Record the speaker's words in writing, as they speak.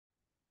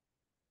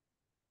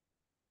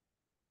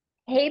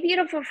Hey,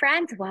 beautiful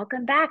friends.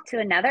 Welcome back to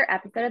another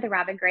episode of the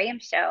Robin Graham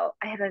Show.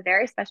 I have a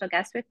very special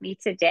guest with me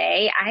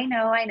today. I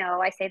know.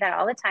 I say that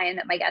all the time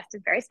that my guest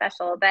is very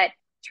special, but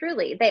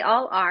truly, they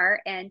all are.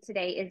 And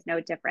today is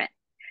no different.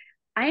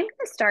 I'm going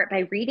to start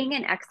by reading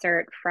an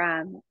excerpt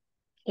from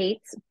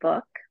Kate's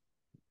book.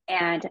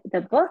 And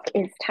the book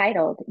is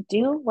titled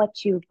Do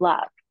What You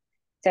Love.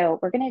 So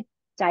we're going to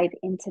dive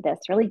into this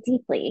really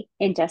deeply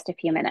in just a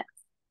few minutes.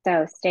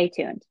 So stay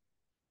tuned.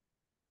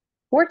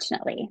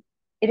 Fortunately,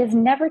 it is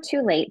never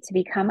too late to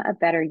become a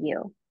better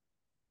you.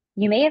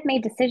 You may have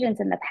made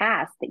decisions in the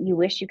past that you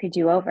wish you could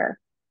do over.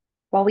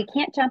 While we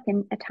can't jump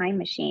in a time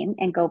machine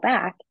and go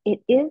back, it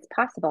is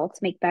possible to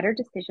make better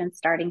decisions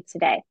starting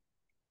today.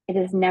 It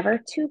is never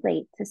too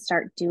late to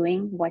start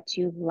doing what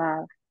you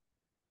love.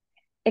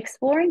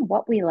 Exploring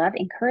what we love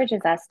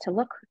encourages us to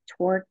look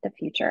toward the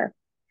future.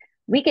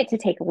 We get to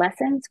take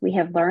lessons we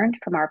have learned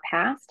from our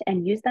past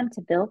and use them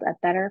to build a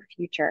better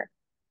future.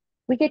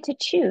 We get to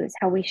choose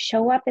how we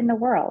show up in the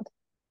world.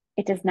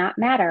 It does not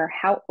matter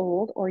how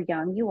old or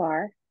young you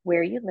are,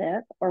 where you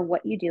live, or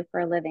what you do for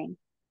a living.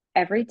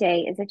 Every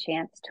day is a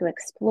chance to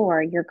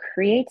explore your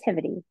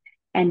creativity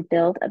and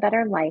build a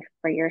better life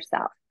for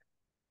yourself.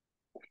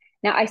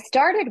 Now, I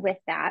started with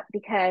that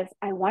because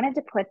I wanted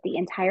to put the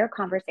entire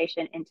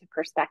conversation into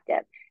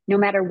perspective. No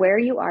matter where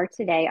you are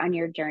today on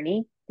your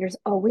journey, there's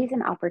always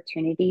an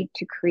opportunity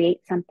to create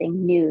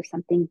something new,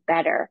 something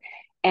better.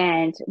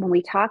 And when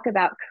we talk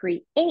about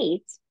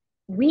create,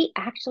 we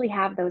actually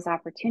have those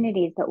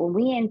opportunities. But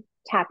when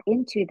tap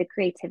into the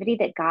creativity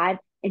that God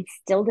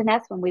instilled in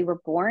us when we were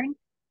born,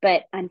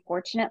 but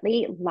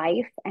unfortunately,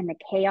 life and the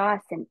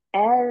chaos and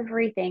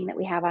everything that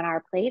we have on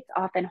our plates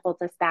often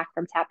holds us back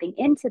from tapping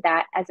into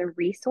that as a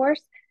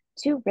resource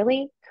to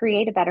really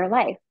create a better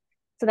life.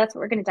 So that's what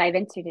we're going to dive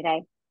into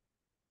today.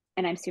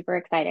 And I'm super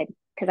excited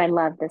because I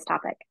love this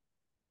topic.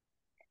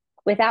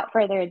 Without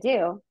further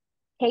ado,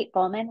 Kate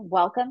Volman,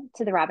 welcome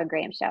to the Robin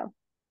Graham Show.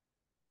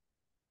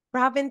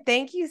 Robin,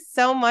 thank you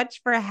so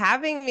much for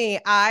having me.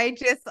 I'm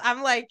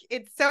like,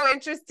 it's so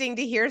interesting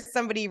to hear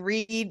somebody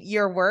read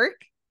your work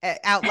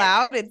out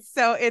loud. It's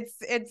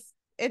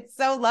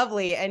so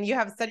lovely, and you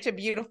have such a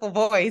beautiful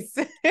voice.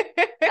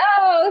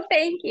 Oh,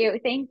 thank you.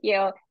 Thank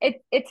you.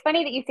 It's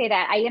funny that you say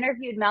that. I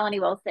interviewed Melanie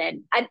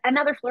Wilson,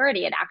 another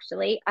Floridian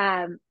actually.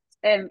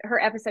 And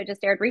her episode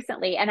just aired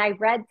recently, and I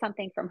read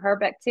something from her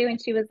book too,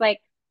 and she was like,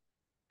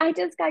 I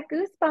just got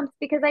goosebumps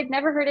because I've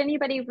never heard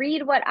anybody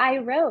read what I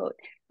wrote.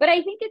 But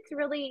I think it's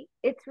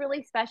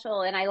really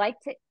special, and I like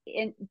to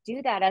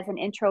do that as an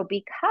intro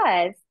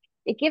because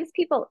it gives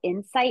people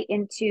insight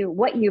into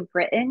what you've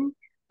written,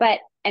 but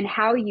and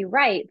how you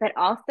write, but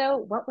also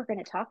what we're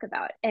going to talk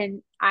about.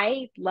 And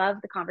I love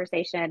the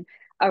conversation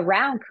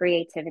around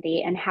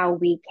creativity and how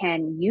we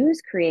can use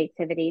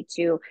creativity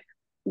to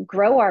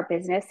grow our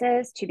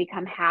businesses, to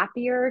become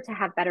happier, to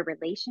have better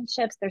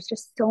relationships. There's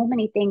just so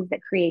many things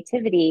that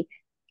creativity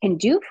can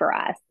do for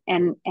us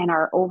and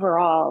our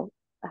overall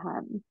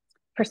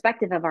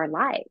perspective of our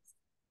lives.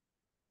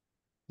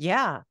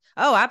 Yeah.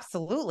 Oh,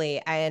 absolutely.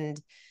 And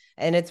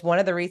it's one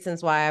of the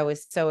reasons why I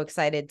was so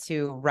excited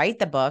to write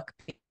the book,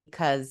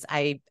 because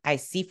I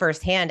see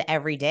firsthand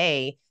every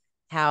day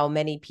how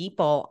many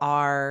people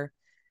are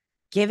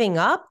giving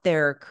up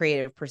their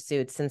creative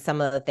pursuits and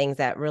some of the things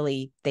that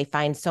really they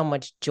find so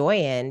much joy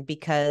in,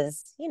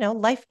 because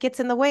life gets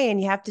in the way and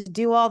you have to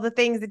do all the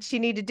things that you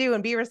need to do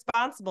and be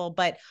responsible.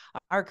 But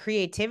our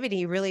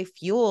creativity really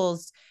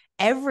fuels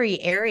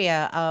every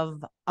area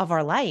of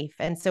our life,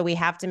 and so we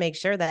have to make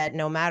sure that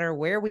no matter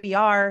where we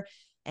are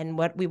and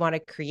what we want to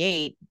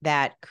create,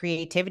 that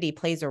creativity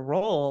plays a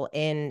role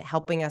in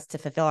helping us to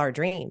fulfill our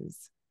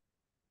dreams.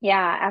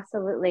 Yeah,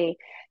 absolutely.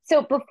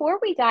 So before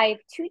we dive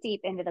too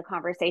deep into the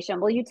conversation,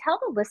 will you tell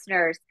the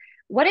listeners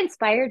what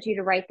inspired you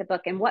to write the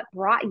book and what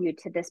brought you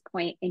to this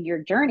point in your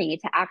journey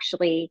to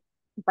actually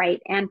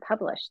write and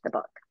publish the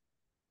book?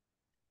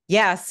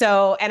 Yeah.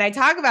 So, and I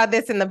talk about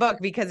this in the book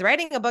because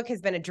writing a book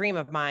has been a dream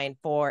of mine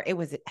it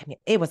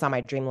was on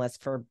my dream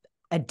list for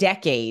a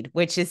decade,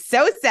 which is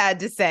so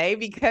sad to say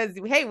because,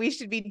 hey, we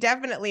should be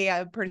definitely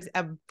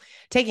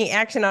taking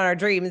action on our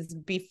dreams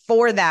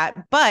before that.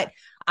 But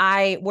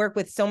I work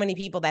with so many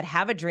people that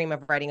have a dream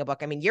of writing a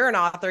book. I mean, you're an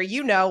author,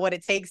 you know what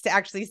it takes to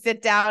actually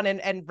sit down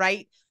and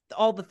write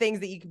all the things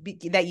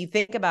that you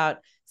think about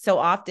so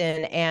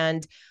often.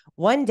 And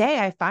one day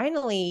I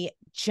finally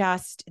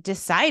just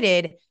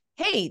decided,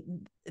 hey,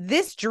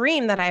 this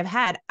dream that I've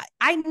had,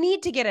 I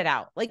need to get it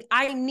out. Like,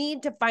 I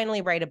need to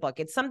finally write a book.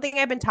 It's something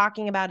I've been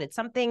talking about. It's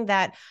something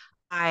that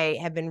I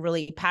have been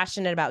really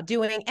passionate about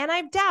doing. And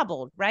I've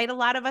dabbled, right? A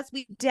lot of us,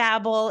 we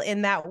dabble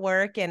in that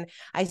work. And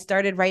I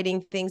started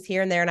writing things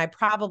here and there. And I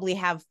probably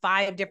have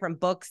 5 different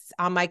books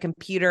on my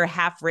computer,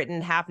 half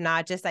written, half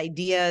not, just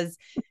ideas.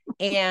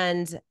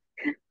 And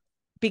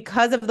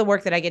because of the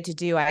work that I get to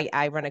do,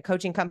 I run a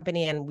coaching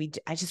company, and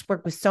I just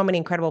work with so many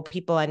incredible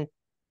people. And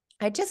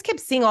I just kept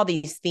seeing all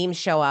these themes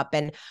show up.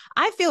 And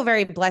I feel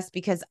very blessed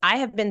because I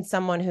have been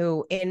someone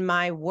who, in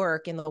my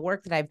work, in the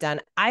work that I've done,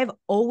 I've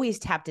always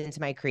tapped into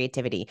my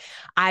creativity.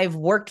 I've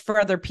worked for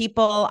other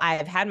people.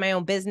 I've had my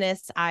own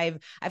business. I've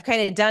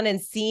kind of done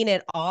and seen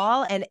it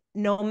all. And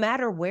no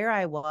matter where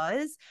I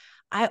was,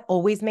 I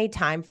always made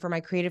time for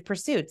my creative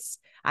pursuits.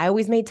 I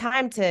always made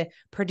time to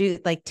produce,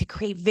 like to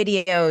create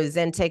videos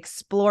and to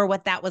explore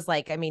what that was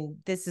like. I mean,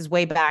 this is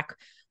way back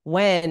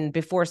when,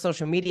 before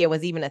social media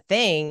was even a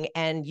thing,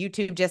 and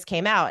YouTube just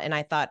came out, and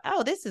I thought,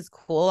 oh, this is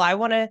cool.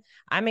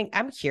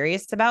 I'm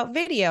curious about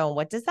video and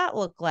what does that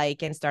look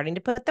like, and starting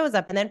to put those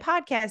up. And then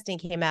podcasting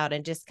came out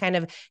and just kind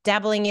of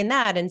dabbling in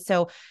that. And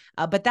so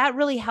but that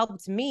really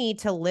helped me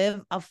to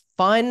live a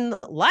fun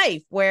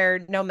life where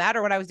no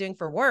matter what I was doing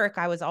for work,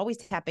 I was always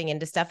tapping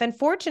into stuff. And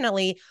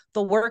fortunately,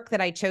 the work that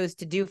I chose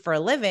to do for a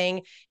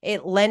living,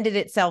 it lended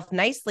itself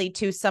nicely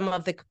to some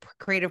of the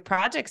creative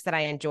projects that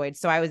I enjoyed.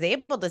 So I was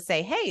able to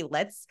say, hey,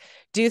 let's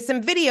do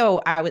some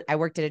video. I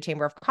worked at a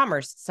chamber of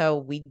commerce, so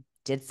we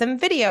did some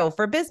video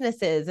for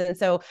businesses. And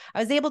so I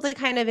was able to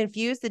kind of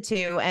infuse the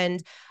two.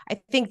 And I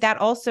think that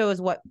also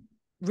is what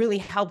really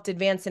helped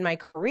advance in my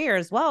career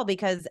as well,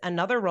 because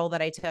another role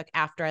that I took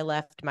after I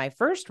left my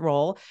first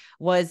role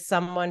was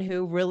someone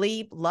who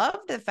really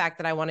loved the fact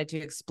that I wanted to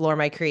explore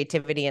my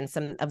creativity and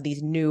some of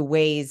these new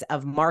ways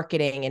of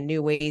marketing and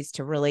new ways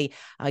to really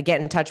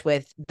get in touch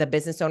with the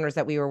business owners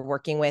that we were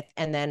working with,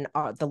 and then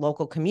the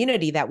local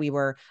community that we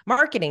were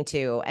marketing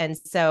to. And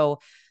so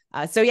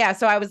I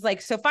was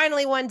like, so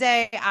finally one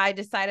day I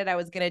decided I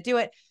was going to do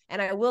it.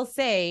 And I will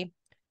say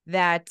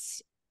that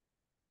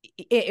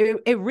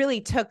it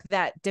really took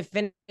that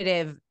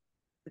definitive,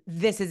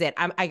 this is it.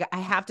 I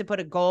have to put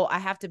a goal. I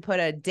have to put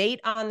a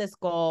date on this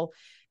goal,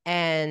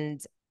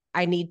 and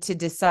I need to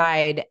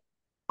decide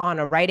on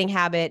a writing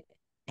habit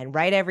and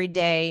write every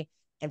day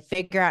and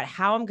figure out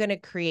how I'm going to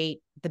create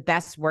the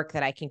best work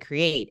that I can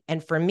create.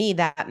 And for me,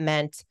 that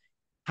meant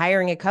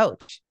hiring a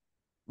coach.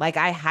 Like,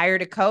 I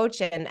hired a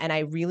coach, and I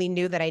really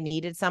knew that I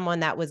needed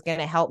someone that was going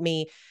to help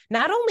me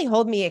not only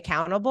hold me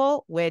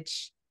accountable,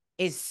 which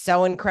is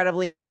so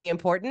incredibly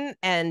important,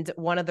 and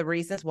one of the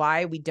reasons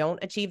why we don't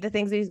achieve the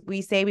things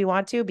we say we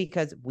want to,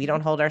 because we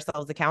don't hold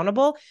ourselves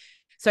accountable.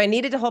 So I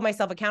needed to hold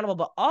myself accountable,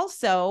 but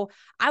also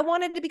I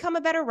wanted to become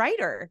a better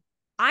writer.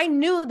 I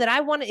knew that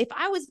if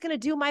I was going to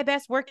do my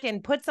best work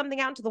and put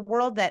something out into the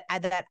world that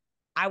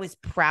I was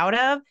proud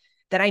of,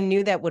 that I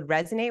knew that would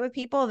resonate with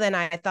people, then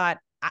I thought,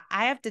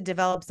 I have to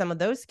develop some of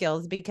those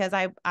skills, because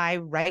I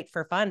write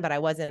for fun, but I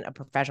wasn't a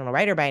professional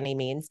writer by any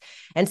means.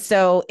 And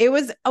so it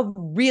was a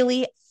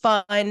really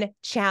fun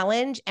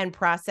challenge and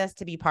process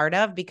to be part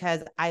of,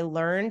 because I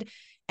learned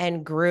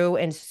and grew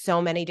in so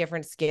many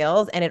different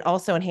skills, and it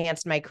also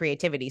enhanced my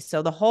creativity.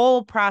 So the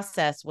whole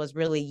process was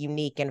really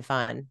unique and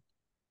fun.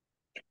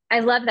 I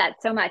love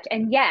that so much.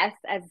 And yes,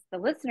 as the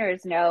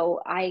listeners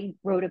know, I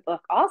wrote a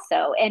book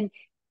also. And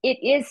it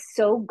is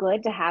so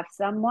good to have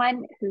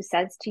someone who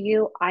says to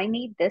you, I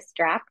need this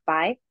draft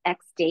by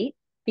X date,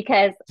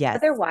 because Yes.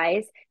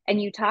 otherwise,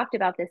 and you talked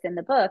about this in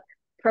the book,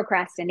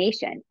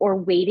 procrastination or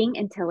waiting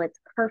until it's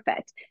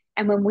perfect.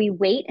 And when we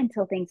wait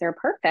until things are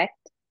perfect,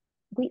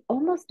 we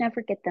almost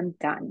never get them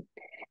done.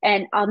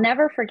 And I'll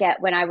never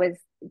forget when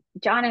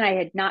John and I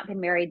had not been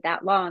married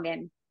that long.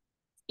 And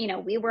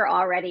we were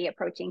already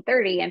approaching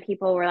 30, and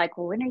people were like,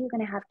 well, when are you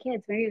going to have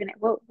kids? When are you going to,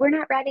 well, we're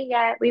not ready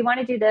yet. We want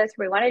to do this.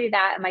 We want to do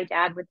that. And my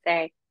dad would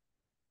say,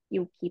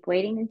 you keep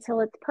waiting until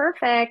it's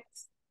perfect.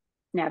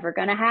 Never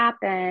going to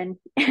happen.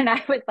 And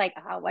I was like,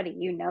 oh, what do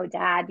you know,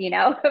 Dad?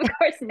 Of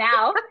course,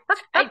 now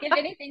I'd give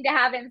anything to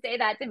have him say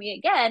that to me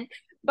again.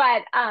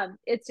 But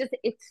it's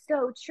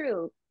so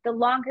true. The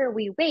longer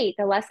we wait,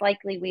 the less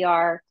likely we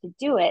are to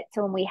do it.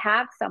 So when we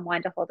have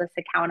someone to hold us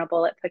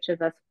accountable, it pushes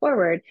us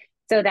forward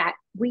so that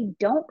we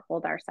don't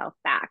hold ourselves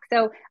back.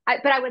 But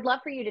I would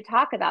love for you to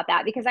talk about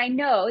that, because I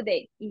know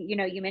that,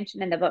 you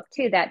mentioned in the book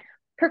too, that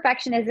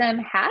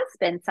perfectionism has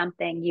been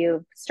something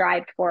you've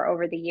strived for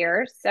over the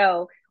years.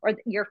 So, or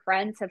your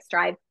friends have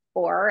strived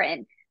for,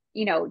 and,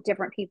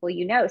 different people,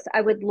 So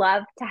I would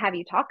love to have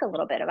you talk a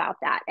little bit about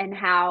that, and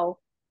how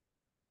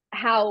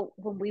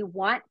when we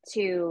want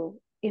to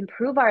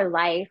improve our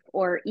life,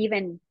 or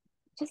even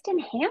just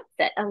enhance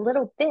it a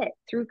little bit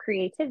through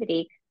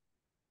creativity,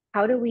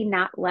 how do we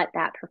not let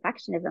that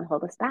perfectionism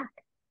hold us back?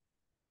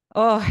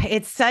 Oh,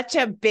 it's such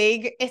a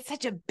big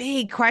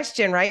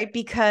question, right?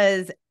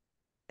 Because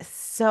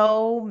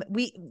so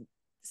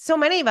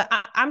many of us,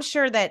 I'm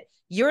sure that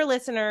your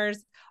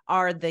listeners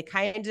are the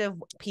kind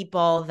of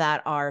people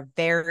that are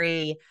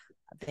they're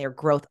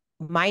growth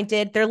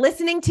minded. They're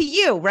listening to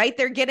you, right?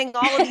 They're getting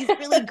all of these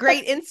really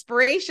great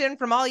inspiration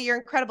from all your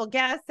incredible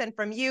guests, and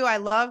from you. I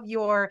love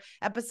your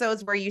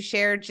episodes where you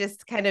share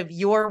just kind of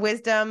your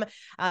wisdom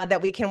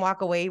that we can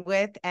walk away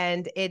with.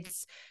 And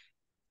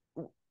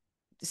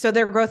so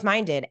they're growth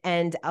minded,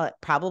 and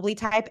probably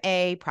type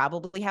A,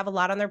 probably have a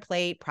lot on their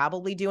plate,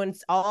 probably doing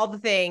all the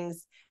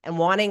things. and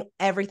wanting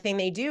everything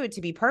they do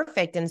to be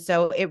perfect. And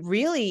so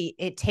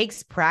it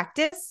takes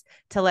practice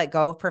to let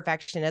go of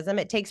perfectionism.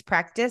 It takes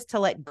practice to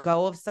let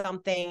go of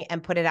something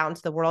and put it out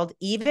into the world,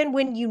 even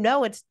when you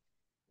know it's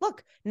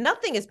look,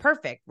 nothing is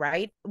perfect,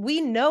 right?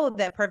 We know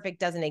that perfect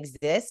doesn't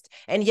exist.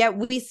 And yet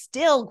we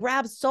still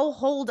grab so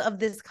hold of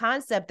this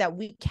concept that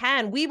we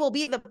will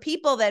be the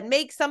people that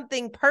make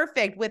something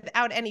perfect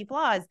without any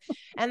flaws.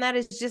 And that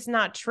is just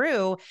not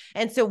true.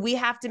 And so we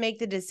have to make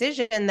the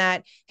decision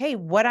that, hey,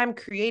 what I'm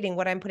creating,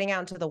 what I'm putting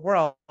out into the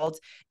world,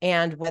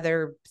 and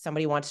whether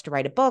somebody wants to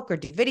write a book or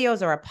do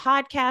videos or a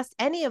podcast,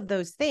 any of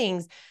those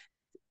things,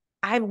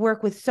 I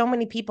work with so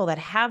many people that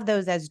have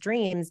those as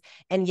dreams,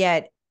 and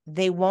yet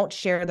they won't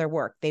share their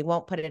work. They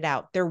won't put it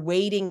out. They're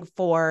waiting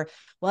for,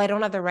 well, I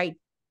don't have the right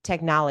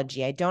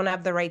technology. I don't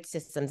have the right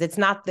systems. It's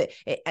not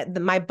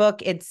my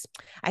book.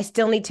 I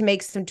still need to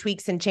make some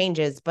tweaks and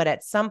changes, but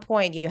at some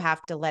point you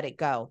have to let it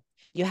go.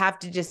 You have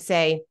to just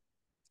say,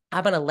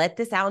 I'm going to let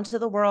this out into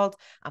the world.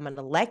 I'm going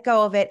to let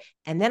go of it.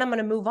 And then I'm going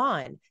to move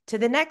on to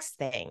the next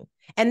thing.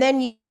 And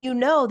then you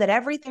know that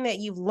everything that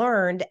you've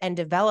learned and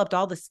developed,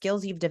 all the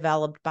skills you've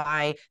developed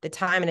by the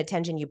time and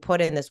attention you put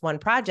in this one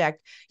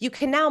project, you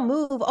can now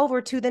move over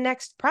to the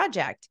next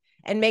project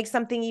and make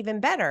something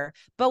even better.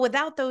 But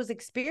without those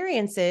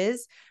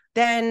experiences,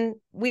 then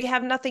we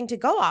have nothing to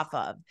go off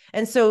of.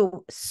 And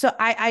so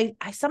I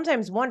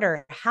sometimes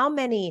wonder how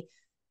many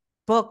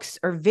books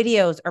or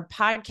videos or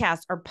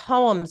podcasts or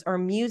poems or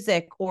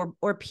music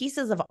or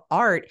pieces of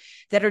art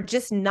that are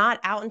just not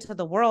out into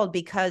the world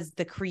because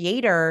the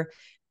creator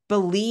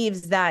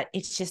believes that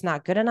it's just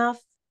not good enough.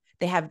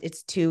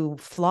 It's too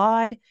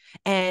flawed.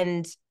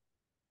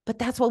 But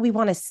that's what we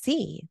want to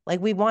see. Like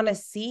we want to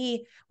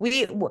see,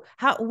 we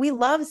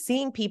love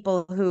seeing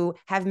people who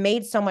have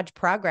made so much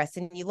progress,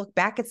 and you look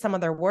back at some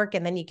of their work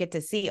and then you get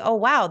to see, oh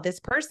wow, this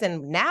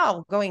person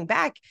now going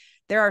back,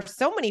 there are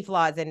so many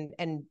flaws,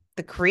 and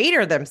the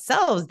creator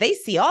themselves, they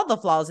see all the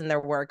flaws in their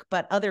work,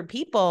 but other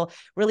people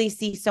really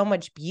see so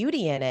much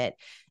beauty in it.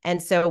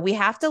 And so we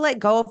have to let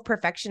go of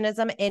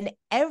perfectionism in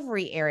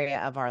every area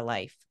of our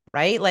life,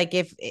 right? Like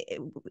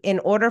in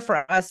order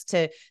for us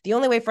the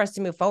only way for us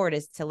to move forward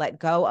is to let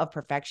go of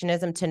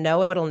perfectionism, to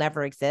know it'll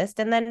never exist.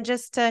 And then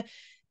just to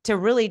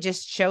really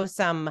just show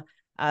some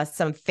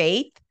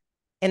faith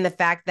in the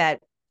fact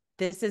that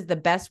this is the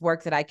best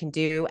work that I can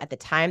do at the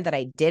time that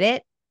I did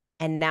it.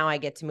 And now I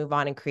get to move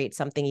on and create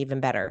something even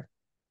better.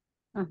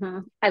 Mm-hmm.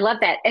 I love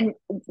that. And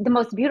the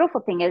most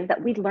beautiful thing is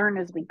that we learn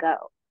as we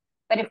go.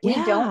 But if we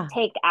don't Yeah.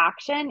 take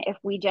action, if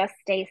we just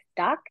stay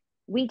stuck,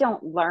 we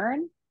don't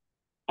learn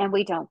and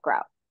we don't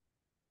grow.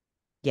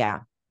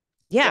 Yeah.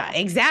 Yeah, Yeah.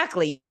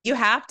 exactly. You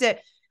have to.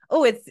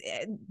 Oh, it's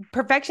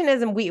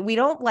perfectionism. We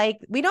don't like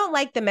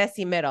the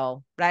messy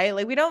middle, right?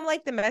 Like we don't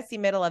like the messy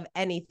middle of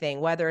anything,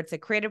 whether it's a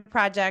creative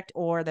project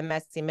or the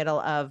messy middle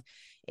of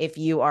if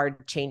you are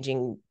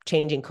changing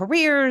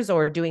careers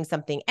or doing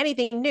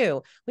anything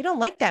new. We don't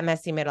like that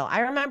messy middle.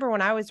 I remember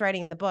when I was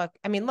writing the book.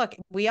 I mean, look,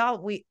 we've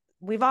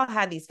all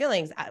had these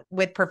feelings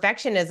with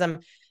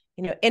perfectionism.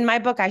 In my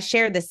book, I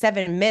shared the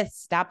 7 myths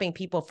stopping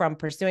people from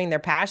pursuing their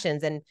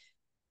passions, and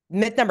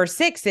myth number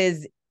 6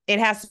 is it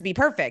has to be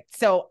perfect.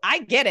 So I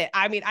get it.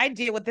 I mean, I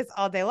deal with this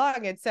all day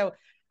long. And so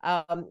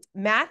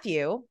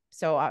Matthew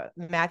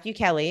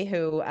Kelly,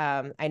 who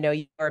I know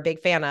you're a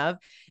big fan of,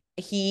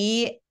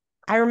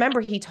 I remember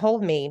he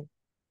told me,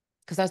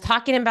 because I was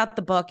talking about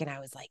the book and I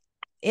was like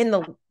in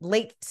the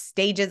late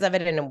stages of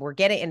it,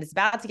 and it's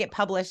about to get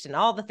published and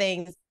all the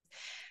things.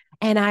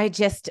 And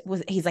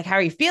he's like, how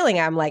are you feeling?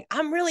 I'm like,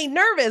 I'm really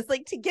nervous,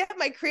 like to get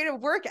my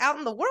creative work out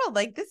in the world.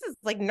 Like, this is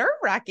like nerve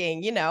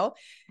wracking,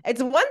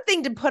 It's one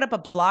thing to put up a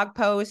blog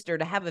post or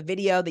to have a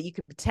video that you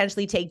could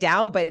potentially take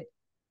down, but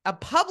a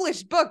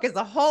published book is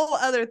a whole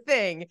other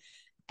thing.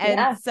 And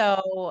Yeah.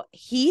 so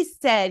he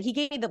said, he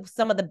gave me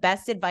some of the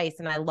best advice.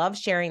 And I love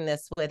sharing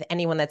this with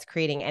anyone that's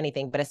creating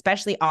anything, but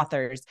especially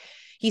authors.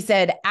 He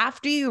said,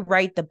 after you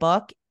write the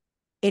book,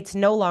 it's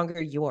no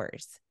longer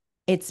yours.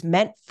 It's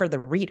meant for the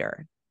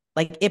reader.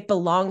 Like it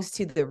belongs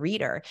to the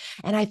reader.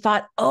 And I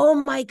thought,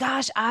 oh my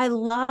gosh, I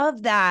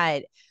love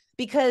that,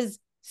 because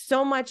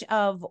so much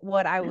of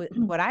what I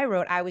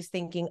wrote, I was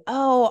thinking,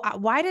 oh,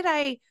 why did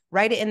I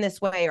write it in this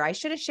way? Or I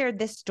should have shared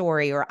this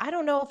story, or I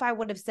don't know if I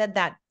would have said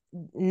that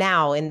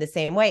now in the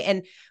same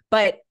way.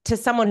 But to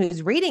someone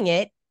who's reading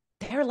it,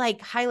 they're like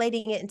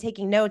highlighting it and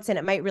taking notes, and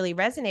it might really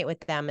resonate with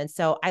them. And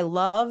so I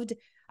loved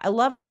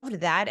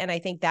that. And I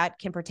think that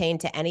can pertain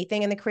to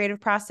anything in the creative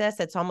process.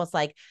 It's almost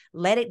like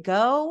let it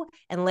go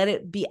and let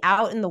it be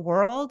out in the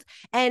world.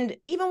 And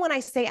even when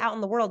I say out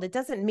in the world, it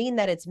doesn't mean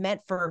that it's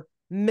meant for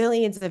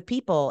millions of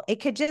people.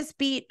 It could just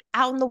be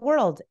out in the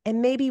world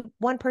and maybe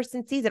one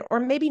person sees it or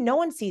maybe no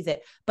one sees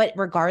it. But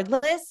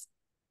regardless,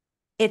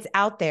 it's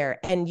out there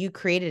and you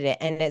created it.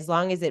 And as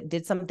long as it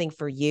did something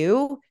for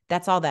you,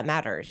 that's all that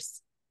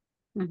matters.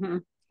 Mm-hmm.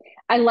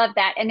 I love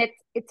that. And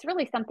it's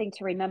really something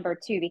to remember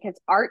too, because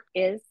art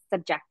is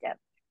subjective.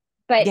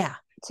 But Yeah.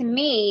 to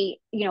me,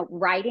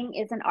 writing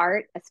is an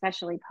art,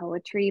 especially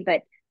poetry,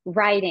 but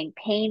writing,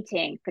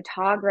 painting,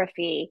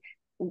 photography,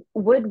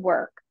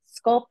 woodwork,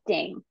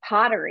 sculpting,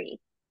 pottery,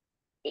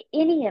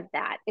 any of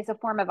that is a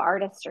form of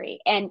artistry.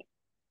 And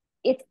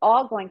it's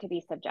all going to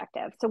be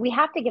subjective. So we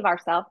have to give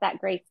ourselves that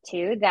grace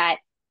too, that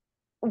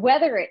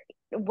whether it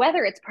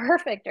whether it's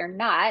perfect or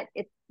not,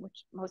 it's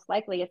which most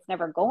likely it's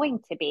never going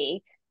to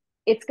be,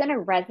 it's going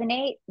to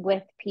resonate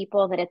with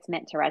people that it's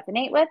meant to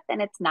resonate with,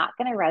 and it's not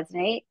going to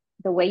resonate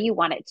the way you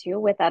want it to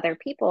with other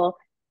people,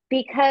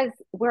 because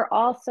we're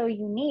all so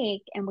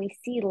unique and we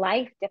see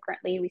life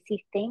differently, we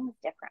see things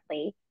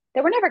differently,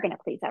 that we're never going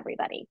to please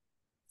everybody.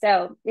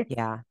 So it's,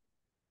 Yeah.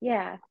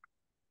 yeah,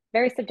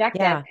 very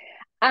subjective. Yeah.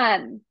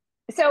 Um,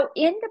 so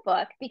in the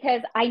book,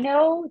 because I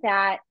know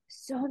that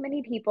so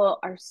many people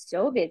are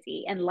so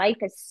busy and life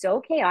is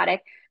so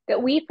chaotic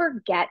that we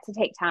forget to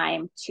take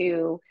time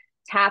to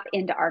tap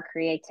into our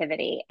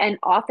creativity. And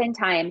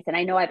oftentimes, and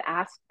I know I've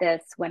asked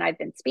this when I've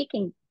been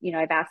speaking,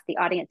 I've asked the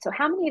audience, so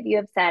how many of you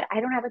have said, I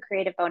don't have a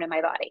creative bone in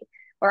my body,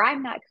 or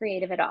I'm not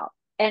creative at all?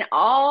 And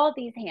all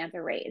these hands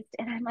are raised.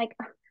 And I'm like,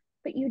 oh,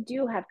 but you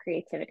do have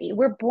creativity.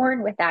 We're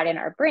born with that in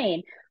our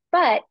brain.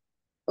 But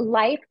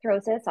life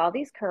throws us all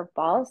these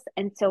curveballs.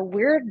 And so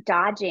we're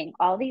dodging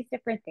all these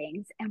different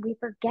things and we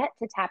forget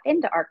to tap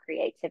into our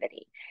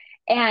creativity.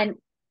 And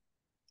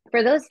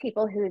for those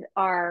people who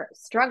are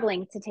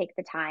struggling to take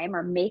the time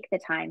or make the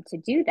time to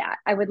do that,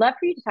 I would love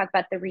for you to talk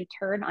about the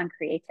return on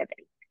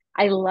creativity.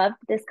 I love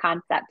this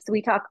concept. So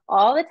we talk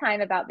all the time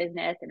about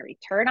business and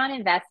return on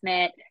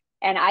investment.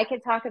 And I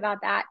could talk about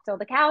that till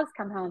the cows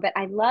come home, but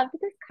I love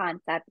this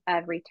concept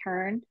of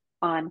return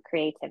on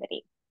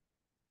creativity.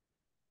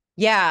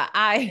 Yeah,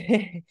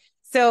 I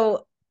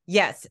so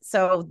yes,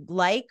 so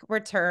like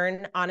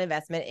return on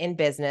investment in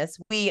business,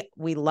 we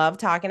love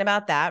talking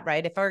about that,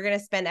 right? If we're going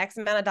to spend X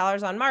amount of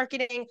dollars on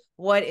marketing,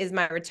 what is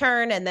my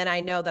return? And then I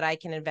know that I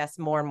can invest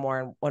more and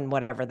more on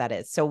whatever that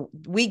is. So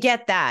we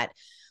get that.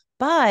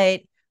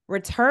 But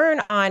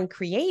return on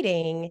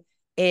creating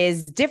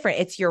is different.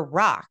 It's your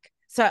rock.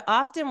 So I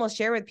often will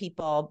share with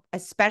people,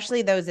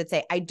 especially those that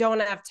say, I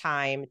don't have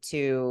time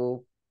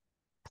to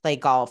play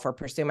golf or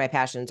pursue my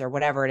passions or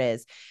whatever it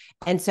is.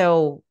 And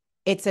so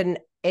it's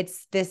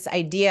this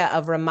idea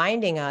of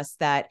reminding us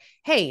that,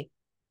 hey,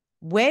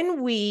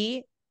 when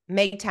we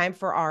make time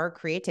for our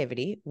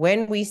creativity,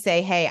 when we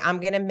say, hey, I'm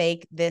going to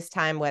make this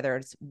time, whether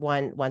it's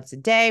once a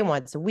day,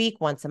 once a week,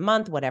 once a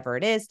month, whatever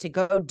it is, to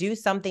go do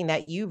something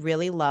that you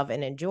really love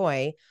and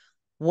enjoy,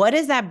 what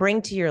does that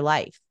bring to your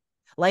life?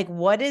 Like,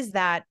 what is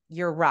that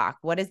your rock?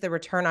 What is the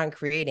return on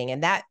creating?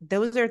 And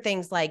those are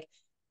things like,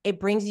 it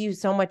brings you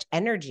so much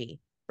energy,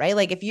 right?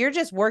 Like if you're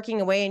just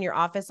working away in your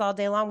office all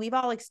day long, we've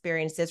all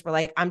experienced this. We're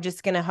like, I'm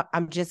going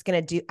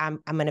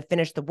to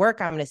finish the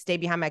work. I'm going to stay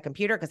behind my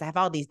computer because I have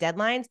all these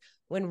deadlines,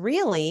 when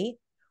really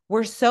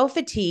we're so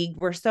fatigued.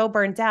 We're so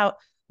burnt out.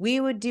 We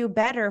would do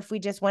better if we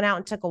just went out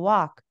and took a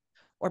walk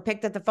or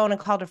picked up the phone and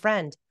called a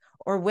friend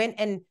or went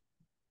and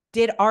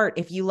did art.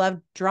 If you love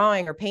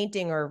drawing or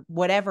painting or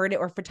whatever it is,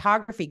 or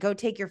photography, go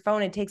take your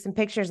phone and take some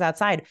pictures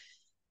outside.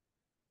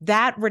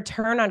 That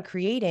return on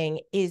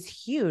creating is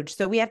huge.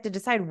 So we have to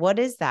decide, what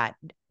is that?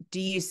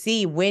 Do you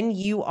see when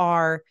you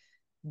are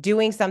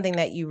doing something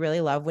that you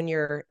really love, when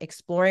you're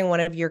exploring one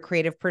of your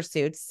creative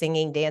pursuits,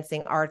 singing,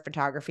 dancing, art,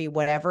 photography,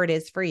 whatever it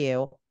is for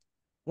you,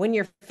 when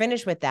you're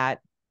finished with that,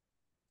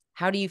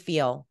 how do you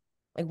feel?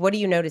 Like, what are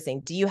you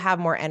noticing? Do you have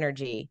more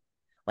energy?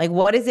 Like,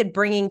 what is it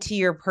bringing to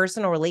your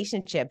personal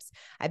relationships?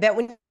 I bet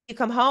when you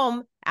come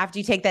home after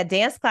you take that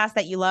dance class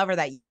that you love or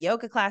that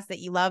yoga class that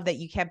you love that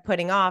you kept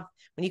putting off,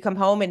 when you come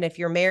home, and if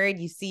you're married,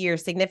 you see your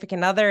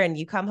significant other and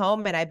you come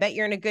home, and I bet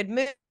you're in a good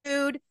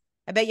mood.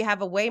 I bet you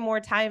have a way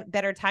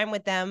better time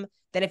with them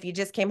than if you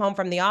just came home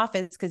from the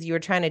office because you were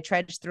trying to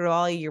trudge through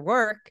all of your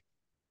work.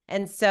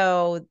 And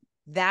so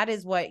that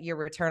is what your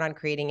return on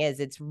creating is.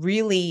 It's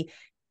really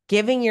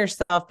giving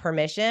yourself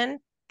permission,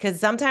 because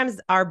sometimes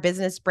our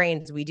business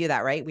brains, we do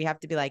that, right? We have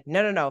to be like,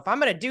 no. If I'm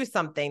going to do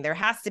something, there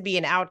has to be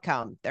an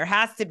outcome. There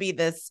has to be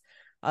this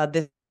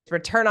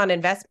return on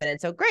investment.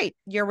 And so great,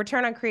 your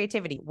return on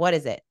creativity. What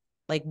is it?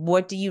 Like,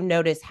 what do you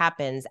notice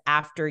happens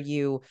after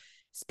you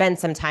spend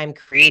some time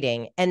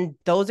creating? And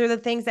those are the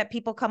things that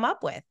people come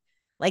up with.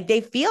 Like,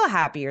 they feel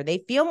happier.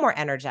 They feel more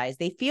energized.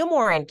 They feel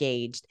more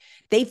engaged.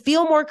 They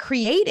feel more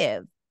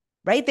creative,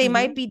 right? They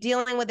might be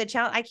dealing with a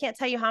challenge. I can't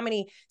tell you how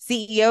many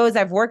CEOs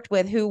I've worked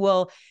with who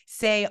will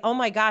say, oh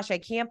my gosh, I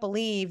can't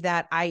believe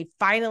that I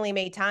finally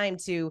made time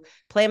to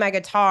play my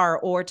guitar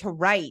or to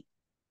write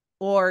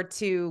or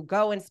to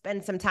go and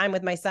spend some time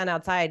with my son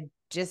outside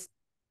just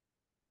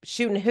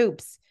shooting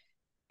hoops.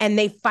 And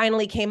they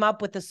finally came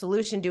up with a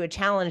solution to a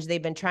challenge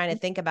they've been trying to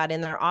think about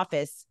in their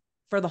office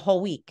for the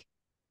whole week.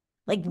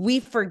 Like, we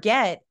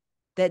forget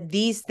that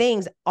these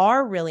things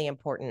are really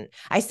important.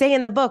 I say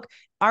in the book,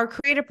 our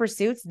creative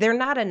pursuits, they're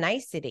not a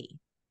nicety.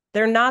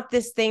 They're not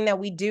this thing that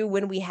we do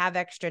when we have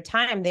extra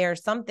time. They are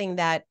something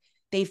that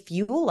they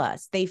fuel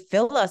us. They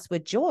fill us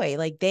with joy.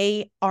 Like,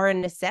 they are a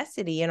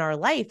necessity in our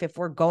life if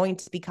we're going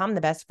to become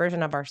the best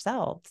version of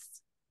ourselves.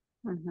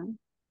 Mm-hmm.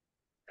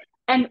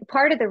 And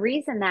part of the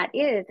reason that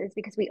is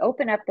because we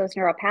open up those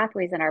neural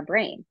pathways in our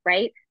brain,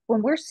 right?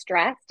 when we're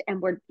stressed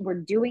and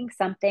we're doing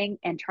something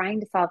and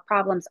trying to solve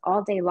problems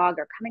all day long,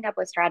 or coming up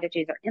with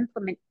strategies or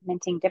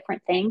implementing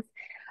different things,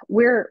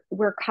 we're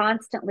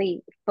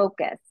constantly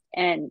focused,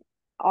 and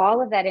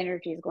all of that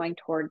energy is going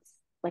towards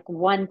like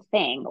one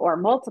thing or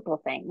multiple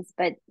things,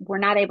 but we're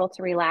not able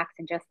to relax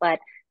and just let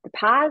the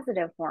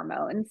positive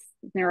hormones,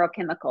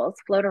 neurochemicals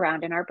float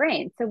around in our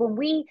brain. So when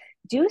we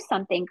do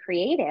something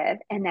creative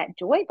and that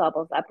joy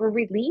bubbles up, we're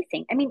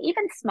releasing. I mean,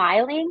 even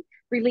smiling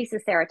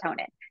releases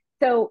serotonin.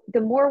 So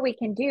the more we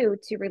can do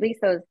to release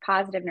those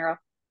positive neural,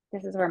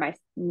 this is where my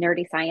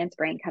nerdy science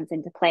brain comes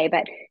into play.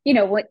 But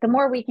the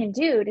more we can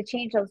do to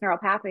change those neural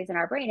pathways in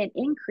our brain and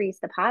increase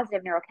the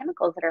positive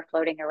neurochemicals that are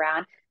floating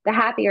around, the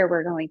happier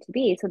we're going to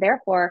be. So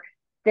therefore,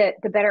 the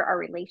better our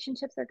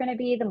relationships are going to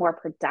be, the more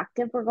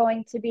productive we're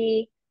going to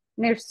be.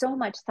 And there's so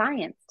much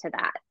science to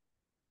that.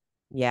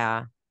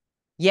 Yeah.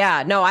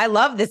 Yeah. No, I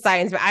love the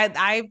science.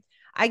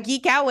 I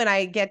geek out when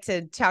I get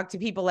to talk to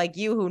people like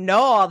you who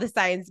know all the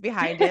science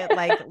behind it.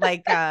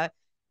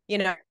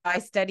 I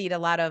studied a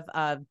lot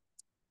of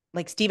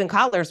like Stephen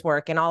Kotler's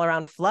work and all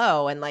around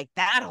flow, and like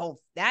that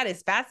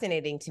is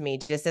fascinating to me.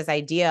 Just this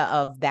idea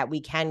of that we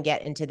can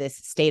get into this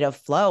state of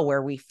flow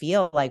where we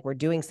feel like we're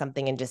doing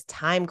something and just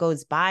time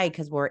goes by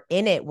because we're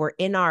in it. We're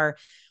in our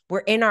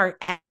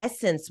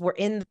essence. We're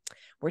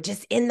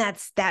just in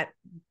that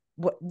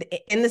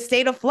in the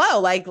state of flow,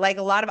 like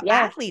a lot of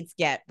Yes. athletes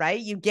get, right?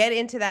 You get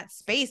into that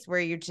space where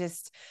you're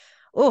just,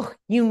 oh,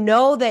 you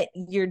know that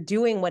you're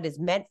doing what is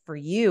meant for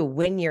you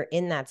when you're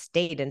in that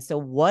state. And so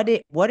what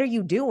are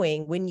you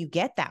doing when you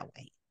get that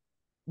way?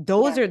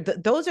 Those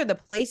Yes. are the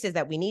places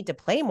that we need to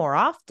play more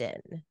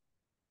often.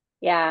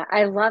 Yeah,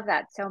 I love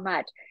that so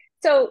much.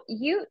 So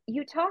you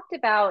talked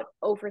about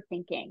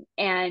overthinking,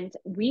 and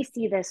we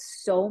see this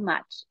so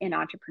much in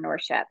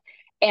entrepreneurship.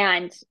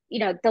 And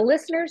the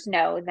listeners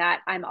know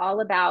that I'm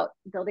all about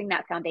building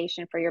that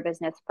foundation for your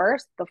business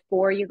first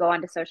before you go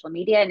onto social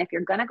media. And if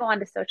you're going to go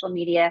onto social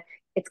media,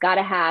 it's got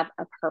to have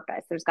a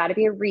purpose. There's got to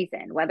be a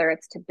reason, whether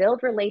it's to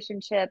build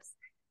relationships,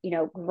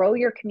 grow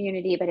your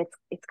community, but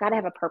it's got to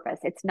have a purpose.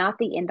 It's not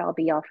the end all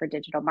be all for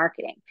digital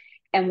marketing.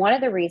 And one of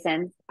the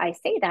reasons I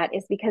say that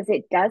is because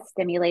it does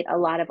stimulate a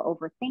lot of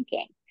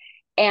overthinking.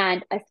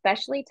 And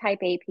especially type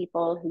A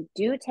people who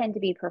do tend to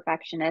be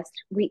perfectionists,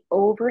 we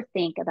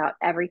overthink about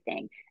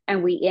everything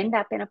and we end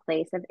up in a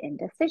place of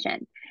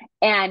indecision.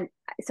 And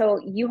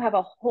so you have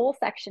a whole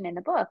section in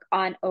the book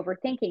on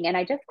overthinking. And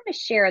I just want to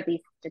share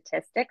these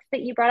statistics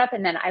that you brought up,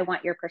 and then I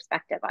want your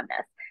perspective on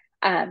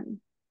this.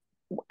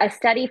 A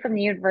study from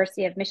the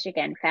University of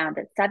Michigan found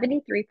that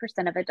 73%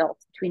 of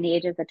adults between the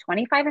ages of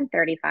 25 and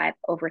 35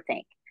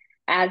 overthink,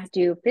 as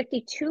do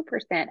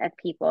 52% of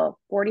people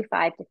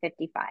 45 to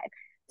 55.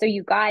 So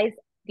you guys,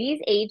 these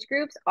age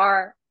groups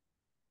are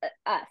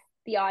us,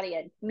 the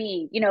audience,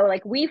 me,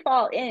 like we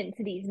fall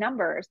into these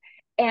numbers.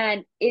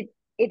 And it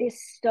is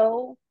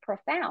so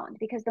profound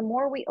because the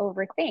more we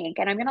overthink,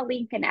 and I'm going to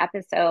link an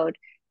episode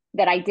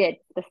that I did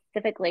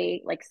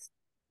specifically like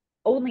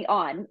only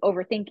on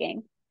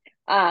overthinking,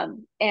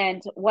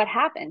 and what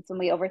happens when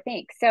we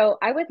overthink. So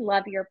I would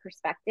love your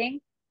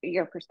perspective.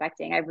 Your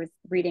perspective. I was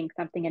reading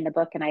something in the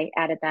book and I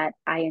added that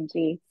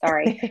ing.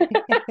 Sorry.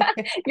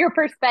 Your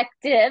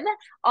perspective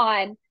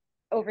on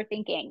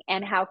overthinking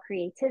and how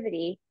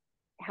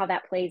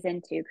that plays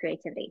into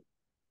creativity.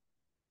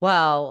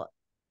 Well,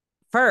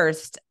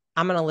 first,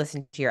 I'm going to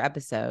listen to your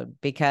episode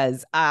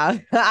because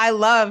I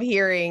love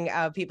hearing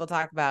people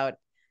talk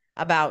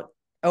about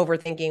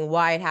overthinking,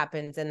 why it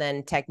happens, and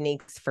then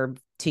techniques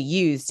to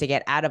use to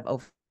get out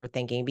of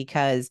overthinking,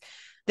 because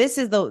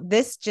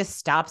this just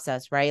stops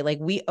us, right? Like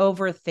we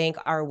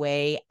overthink our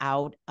way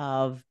out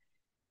of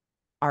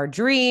our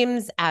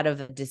dreams, out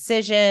of a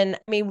decision.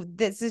 I mean,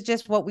 this is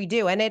just what we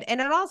do. And it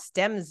all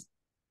stems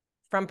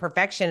from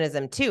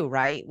perfectionism too,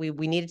 right? We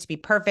need it to be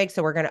perfect.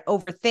 So we're going to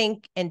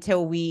overthink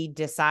until we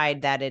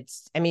decide that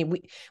when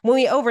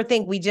we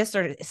overthink, we just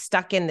are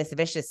stuck in this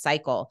vicious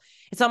cycle.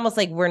 It's almost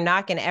like we're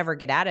not going to ever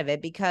get out of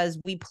it because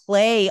we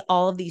play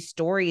all of these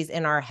stories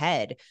in our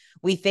head.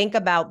 We think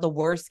about the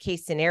worst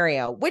case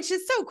scenario, which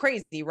is so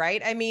crazy,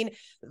 right? I mean,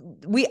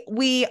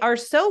 we are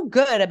so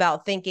good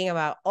about thinking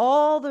about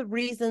all the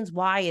reasons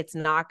why it's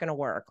not going to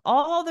work,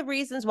 all the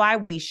reasons why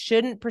we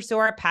shouldn't pursue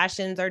our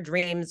passions, our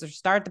dreams, or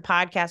start the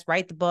podcast,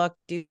 write the book,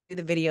 do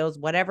the videos,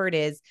 whatever it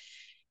is.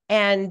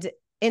 And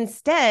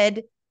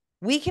instead,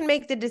 we can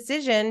make the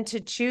decision to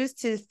choose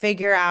to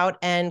figure out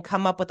and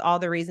come up with all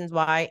the reasons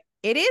why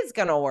it is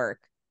going to work.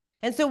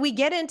 And so we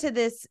get into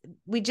this,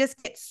 we just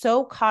get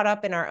so caught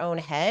up in our own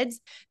heads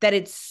that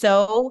it's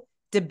so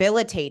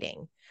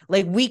debilitating.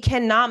 Like we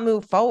cannot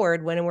move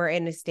forward when we're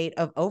in a state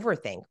of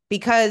overthink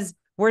because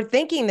we're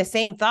thinking the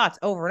same thoughts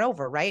over and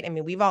over, right? I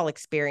mean, we've all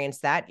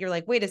experienced that. You're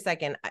like, wait a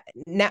second,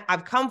 now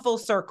I've come full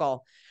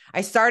circle.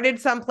 I started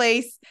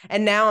someplace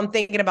and now I'm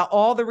thinking about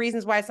all the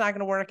reasons why it's not going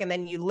to work. And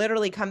then you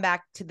literally come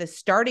back to the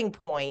starting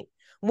point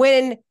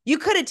when you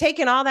could have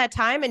taken all that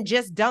time and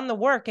just done the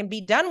work and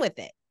be done with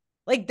it.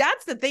 Like,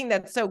 that's the thing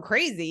that's so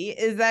crazy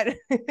is that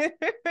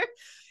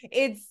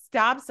it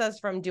stops us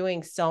from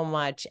doing so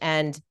much.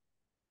 And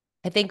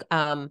I think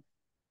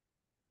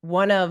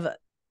one of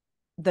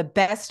the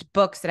best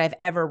books that I've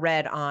ever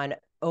read on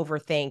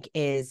overthink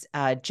is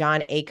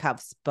John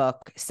Acuff's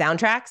book,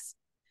 Soundtracks.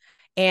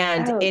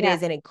 And Oh, it yeah.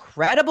 is an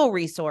incredible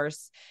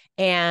resource.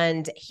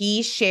 And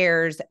he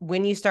shares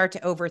when you start to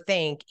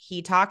overthink,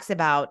 he talks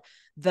about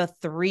the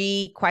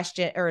three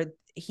question or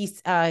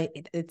he's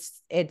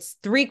it's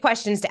three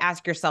questions to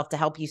ask yourself to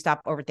help you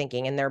stop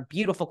overthinking. And they're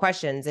beautiful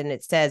questions. And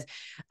it says,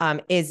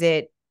 is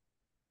it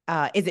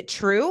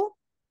true?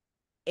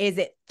 Is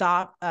it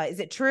thought? Is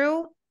it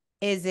true?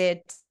 Is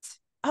it,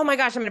 oh my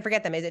gosh, I'm going to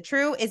forget them. Is it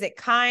true? Is it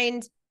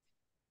kind?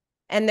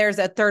 And there's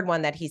a third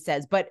one that he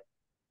says, but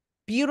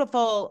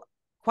beautiful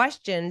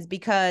questions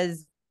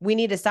because we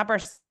need to stop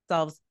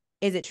ourselves.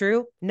 Is it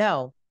true?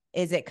 No.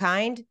 Is it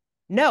kind?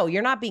 No,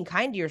 you're not being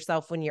kind to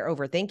yourself when you're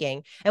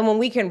overthinking. And when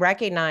we can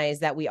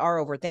recognize that we are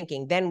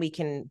overthinking, then we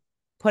can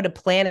put a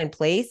plan in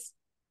place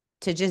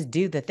to just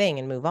do the thing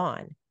and move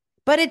on.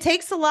 But it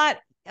takes a lot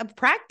of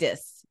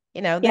practice.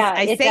 This Yeah,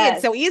 I it say it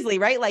does. so easily,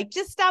 right? Like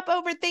just stop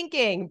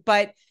overthinking,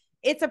 but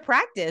it's a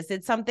practice.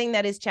 It's something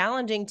that is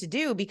challenging to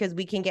do because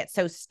we can get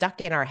so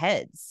stuck in our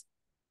heads.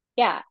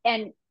 Yeah.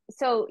 And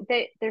so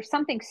there's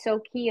something so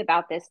key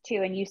about this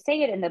too. And you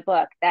say it in the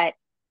book that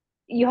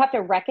you have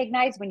to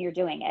recognize when you're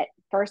doing it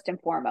first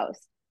and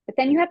foremost, but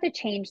then you have to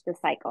change the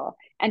cycle.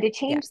 And to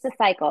change Yes. the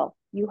cycle,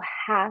 you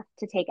have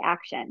to take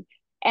action.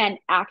 And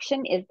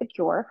action is the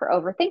cure for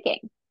overthinking.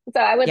 So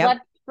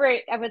Yep.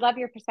 I would love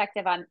your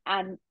perspective on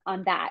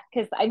that.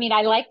 Cause I mean,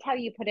 I liked how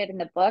you put it in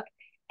the book.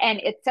 And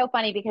it's so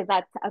funny because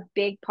that's a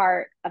big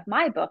part of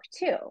my book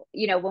too.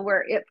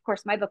 Of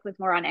course, my book was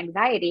more on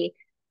anxiety,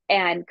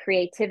 and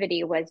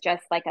creativity was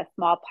just like a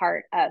small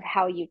part of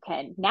how you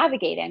can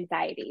navigate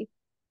anxiety.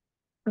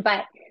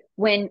 But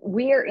when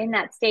we're in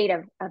that state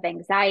of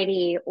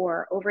anxiety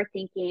or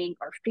overthinking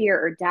or fear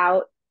or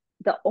doubt,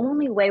 the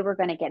only way we're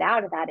going to get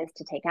out of that is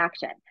to take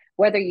action.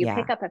 Whether you Yeah.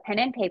 pick up a pen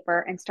and paper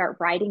and start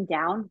writing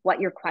down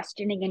what you're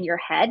questioning in your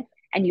head,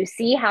 and you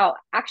see how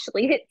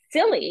actually it's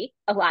silly,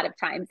 a lot of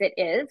times it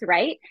is,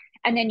 right?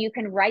 And then you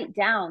can write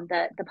down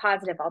the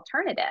positive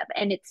alternative,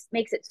 and it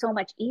makes it so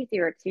much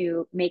easier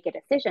to make a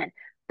decision.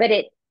 But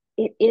it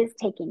is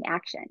taking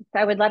action. So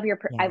I Yeah.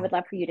 would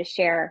love for you to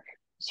share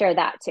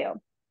that too.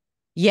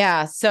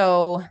 Yeah.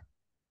 So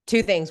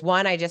two things.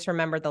 One, I just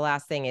remembered the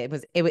last thing.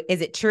 Is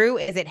it true?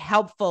 Is it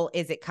helpful?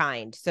 Is it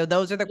kind? So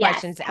those are the Yes,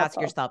 questions to ask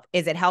helpful. yourself.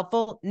 Is it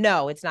helpful?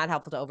 No, it's not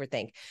helpful to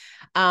overthink.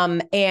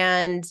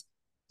 And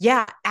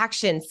yeah,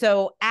 action.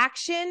 So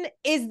action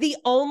is the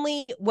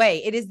only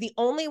way. It is the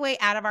only way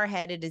out of our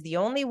head. It is the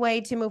only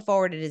way to move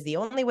forward. It is the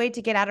only way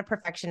to get out of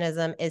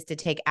perfectionism is to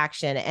take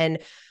action. And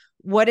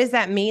what does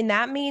that mean?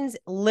 That means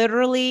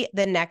literally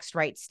the next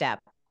right step,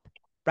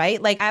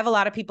 right? Like I have a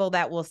lot of people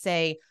that will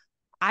say,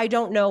 I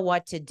don't know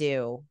what to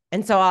do.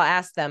 And so I'll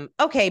ask them,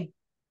 okay,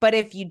 but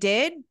if you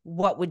did,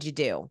 what would you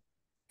do?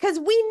 Because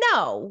we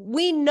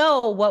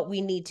know what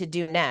we need to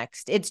do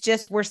next. It's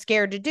just we're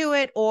scared to do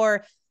it,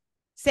 or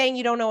saying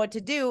you don't know what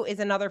to do is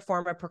another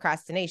form of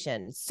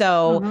procrastination.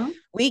 So Mm-hmm.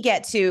 we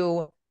get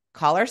to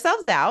call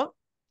ourselves out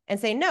and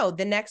say, no,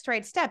 the next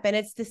right step. And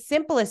it's the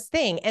simplest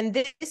thing. And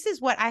this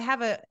is what I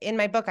have in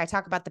my book. I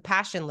talk about the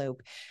passion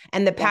loop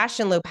and the Yeah.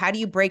 passion loop. How do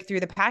you break through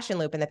the passion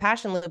loop? And the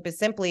passion loop is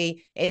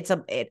simply, it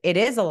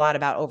is a lot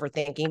about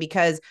overthinking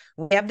because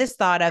we have this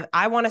thought of,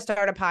 I want to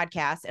start a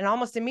podcast. And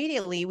almost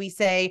immediately we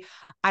say,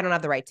 I don't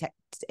have the right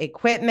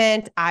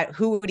equipment.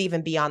 Who would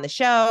even be on the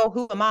show?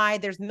 Who am I?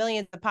 There's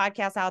millions of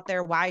podcasts out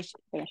there. Why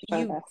Show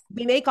you this.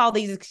 we make all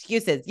these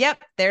excuses.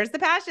 Yep, there's the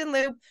passion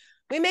loop.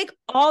 We make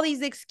all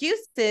these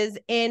excuses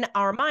in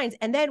our minds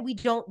and then we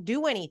don't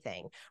do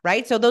anything,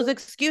 right? So those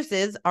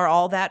excuses are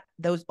all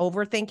those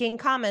overthinking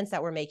comments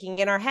that we're making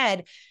in our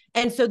head.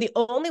 And so the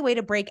only way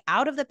to break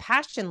out of the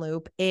passion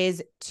loop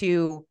is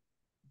to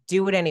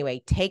do it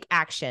anyway, take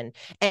action.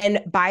 And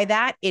by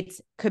that, it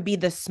could be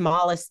the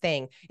smallest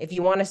thing. If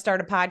you want to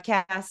start a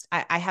podcast,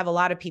 I have a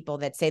lot of people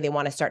that say they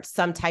want to start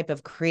some type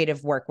of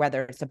creative work,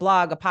 whether it's a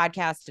blog, a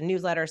podcast, a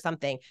newsletter, or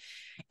something.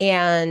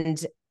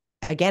 And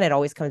again, it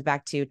always comes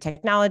back to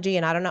technology.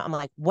 And I don't know, I'm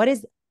like, what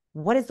is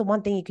the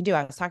one thing you can do?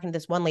 I was talking to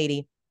this one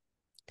lady.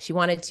 She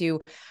wanted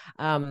to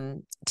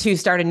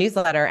start a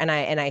newsletter, and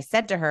I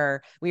said to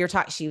her, we were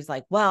talking, she was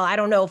like, well, I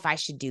don't know if I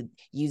should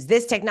use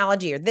this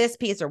technology or this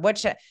piece or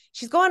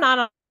she's going on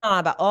and on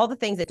about all the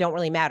things that don't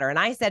really matter. And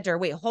I said to her,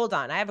 wait, hold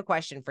on, I have a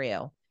question for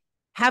you.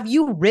 Have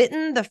you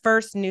written the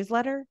first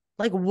newsletter?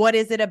 Like, what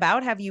is it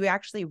about? Have you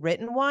actually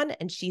written one?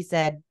 And she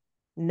said,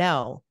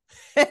 no.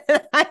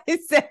 I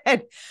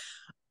said,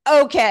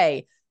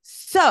 okay,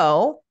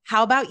 so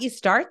how about you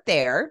start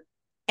there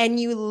and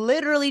you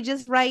literally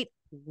just write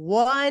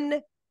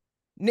one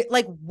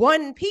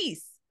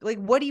piece. Like,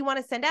 what do you want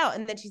to send out?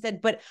 And then she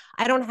said, but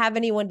I don't have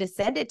anyone to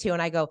send it to.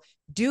 And I go,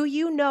 do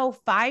you know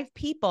 5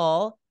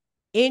 people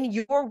in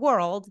your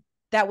world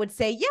that would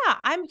say, yeah,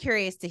 I'm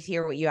curious to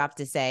hear what you have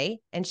to say?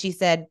 And she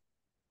said,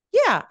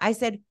 yeah. I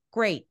said,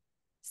 great,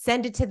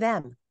 send it to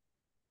them.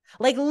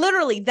 Like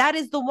literally, that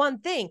is the one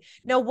thing.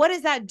 Now, what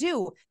does that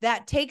do?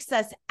 That takes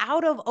us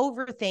out of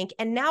overthink.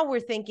 And now we're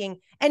thinking,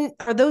 and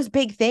are those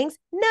big things?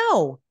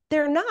 No,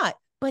 they're not,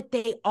 but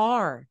they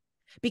are,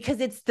 because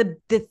it's the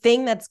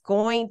thing that's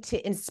going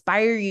to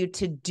inspire you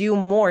to do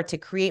more, to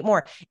create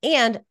more.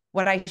 And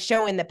what I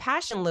show in the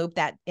passion loop,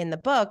 that in the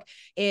book,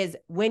 is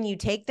when you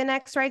take the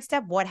next right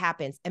step, what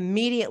happens?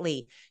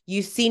 Immediately,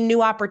 you see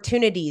new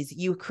opportunities,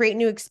 you create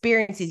new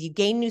experiences, you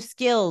gain new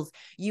skills,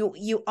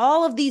 you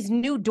all of these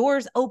new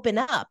doors open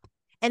up.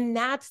 And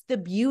that's the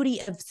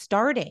beauty of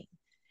starting.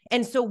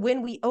 And so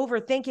when we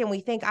overthink and we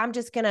think, I'm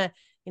just gonna,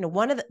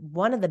 one of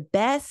the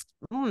best,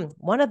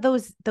 one of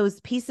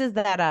those pieces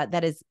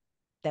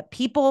that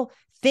people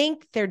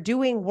think they're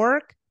doing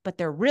work, but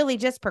they're really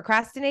just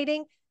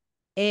procrastinating,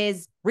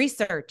 is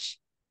research.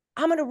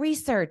 I'm going to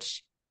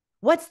research.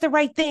 What's the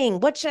right thing?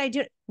 What should I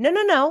do?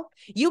 No.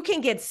 You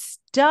can get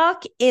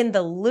stuck in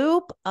the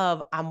loop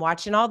of, I'm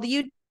watching all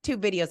the YouTube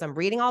videos, I'm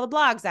reading all the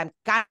blogs, I've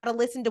got to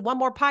listen to one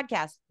more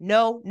podcast.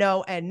 No,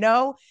 and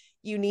no.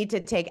 You need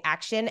to take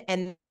action.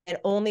 And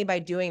only by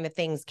doing the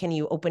things can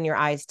you open your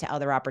eyes to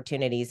other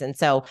opportunities. And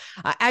so,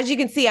 as you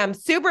can see, I'm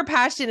super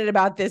passionate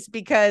about this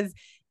because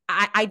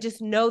I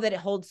just know that it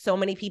holds so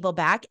many people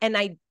back, and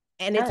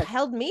it's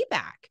held me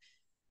back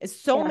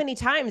so many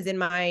times in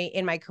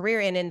my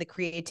career and in the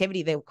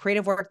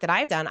creative work that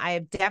I've done. I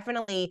have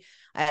definitely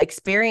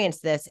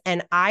experienced this.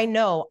 And I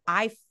know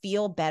I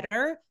feel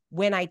better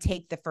when I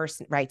take the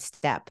first right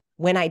step,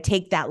 when I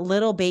take that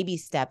little baby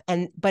step.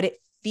 But it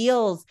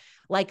feels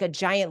like a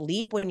giant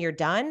leap when you're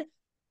done,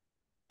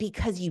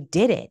 because you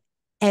did it.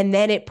 And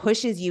then it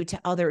pushes you to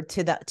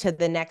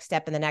the next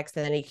step and the next,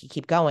 and then you can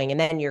keep going. And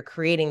then you're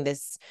creating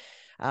this,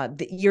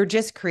 you're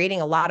just creating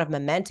a lot of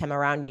momentum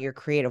around your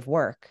creative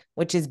work,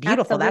 which is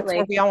beautiful. Absolutely. That's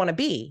where we all want to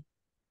be.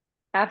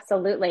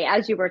 Absolutely.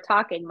 As you were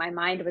talking, my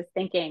mind was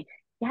thinking,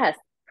 yes,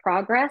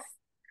 progress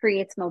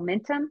creates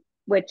momentum,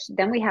 which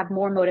then we have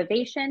more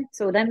motivation.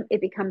 So then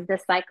it becomes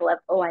this cycle of,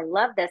 oh, I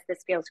love this.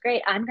 This feels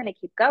great. I'm going to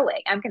keep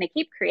going. I'm going to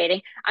keep creating.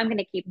 I'm going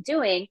to keep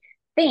doing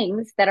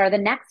things that are the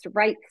next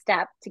right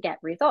step to get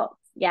results.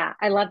 Yeah,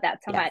 I love that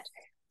so much.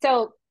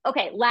 So,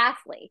 okay,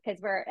 lastly,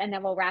 and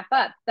then we'll wrap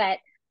up. But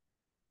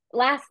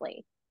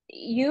lastly,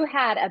 you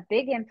had a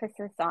big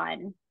emphasis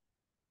on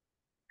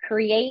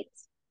create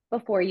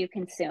before you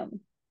consume.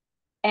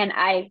 And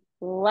I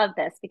love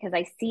this because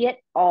I see it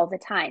all the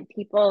time.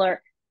 People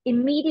are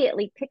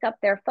immediately pick up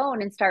their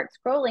phone and start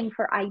scrolling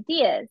for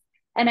ideas.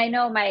 And I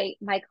know my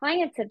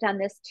clients have done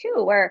this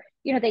too, where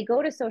they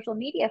go to social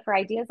media for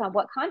ideas on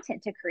what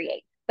content to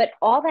create. But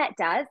all that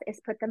does is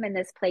put them in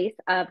this place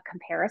of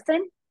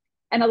comparison.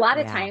 And a lot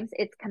of times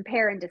it's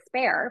compare and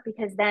despair,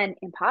 because then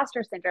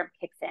imposter syndrome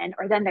kicks in,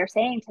 or then they're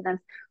saying to them,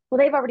 well,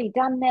 they've already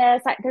done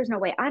this. There's no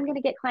way I'm going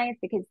to get clients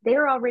because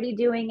they're already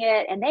doing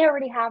it and they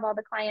already have all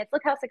the clients.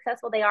 Look how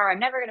successful they are. I'm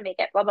never going to make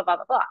it, blah, blah, blah,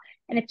 blah, blah.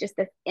 And it's just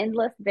this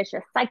endless,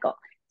 vicious cycle.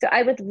 So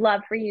I would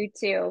love for you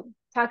to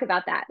talk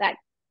about that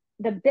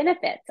the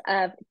benefits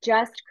of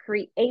just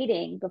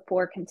creating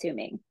before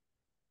consuming.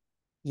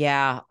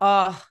 Yeah.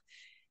 Oh,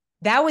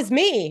 that was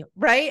me,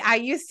 right? I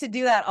used to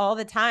do that all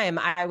the time.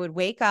 I would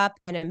wake up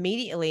and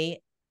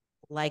immediately,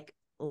 like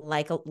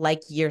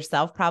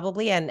yourself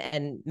probably,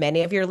 and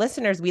many of your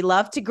listeners, we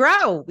love to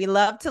grow, we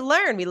love to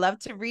learn, we love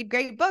to read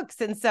great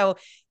books. And so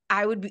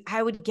I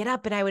would get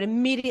up and I would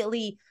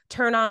immediately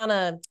turn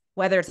on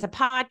whether it's a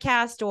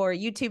podcast or a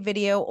YouTube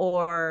video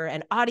or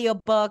an audio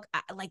book.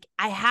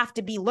 I have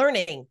to be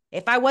learning.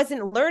 If I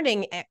wasn't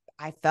learning,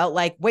 I felt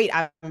like, wait,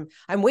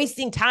 I'm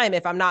wasting time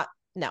if I'm not.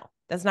 No,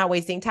 that's not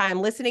wasting time.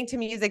 Listening to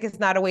music is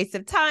not a waste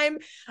of time.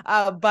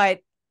 But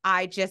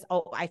I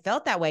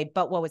felt that way.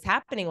 But what was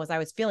happening was I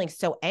was feeling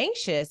so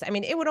anxious. I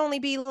mean, it would only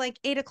be like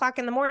 8 o'clock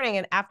in the morning,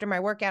 and after my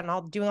workout and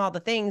all doing all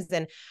the things,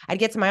 and I'd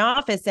get to my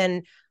office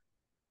and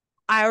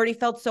I already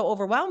felt so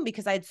overwhelmed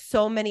because I had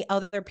so many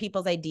other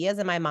people's ideas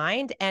in my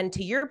mind. And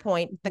to your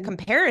point, the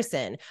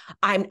comparison,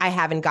 I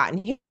haven't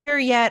gotten here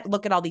yet.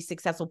 Look at all these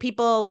successful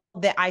people,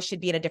 that I should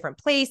be in a different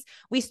place.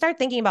 We start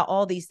thinking about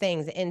all these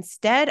things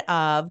instead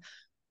of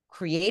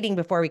creating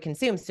before we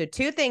consume. So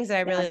 2 things that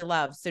I really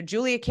love. So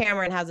Julia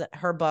Cameron has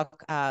her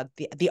book,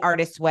 the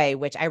Artist's Way,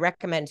 which I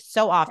recommend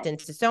so often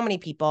to so many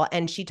people.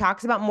 And she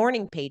talks about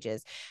morning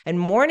pages, and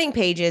morning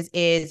pages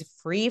is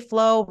free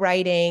flow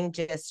writing,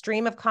 just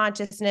stream of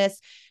consciousness,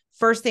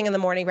 first thing in the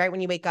morning, right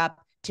when you wake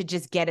up, to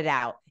just get it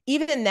out.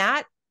 Even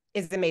that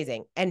is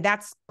amazing. And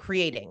that's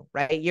creating,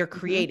 right? You're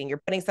creating,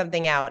 you're putting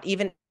something out.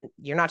 Even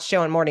you're not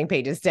showing morning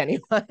pages to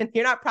anyone.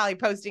 You're not probably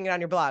posting it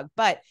on your blog,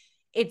 but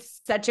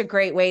it's such a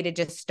great way to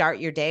just start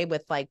your day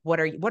with like, what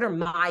are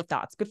my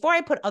thoughts before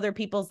I put other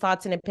people's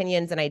thoughts and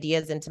opinions and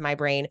ideas into my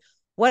brain?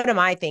 What am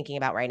I thinking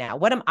about right now?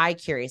 What am I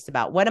curious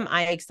about? What am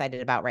I excited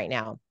about right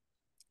now?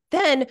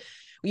 Then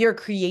your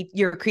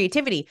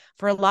creativity.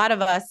 For a lot of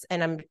us,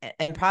 and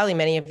probably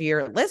many of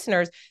your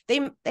listeners, they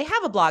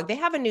have a blog, they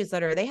have a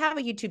newsletter, they have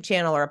a YouTube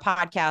channel or a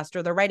podcast,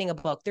 or they're writing a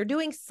book. They're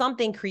doing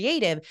something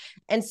creative.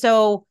 And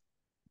so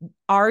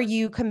are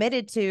you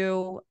committed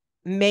to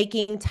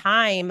making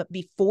time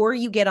before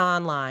you get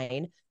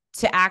online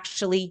to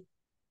actually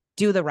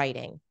do the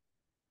writing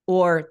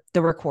or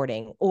the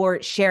recording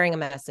or sharing a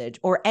message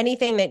or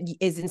anything that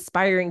is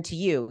inspiring to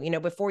you.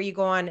 Before you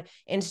go on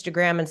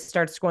Instagram and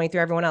start scrolling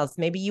through everyone else,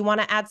 maybe you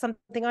want to add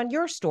something on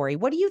your story.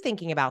 What are you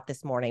thinking about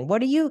this morning?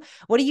 What are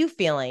you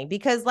feeling?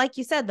 Because like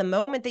you said, the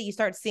moment that you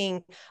start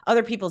seeing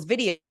other people's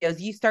videos,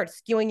 you start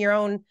skewing your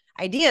own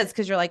ideas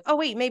because you're like, oh,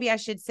 wait, maybe I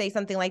should say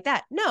something like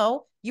that.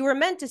 No, you were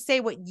meant to say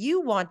what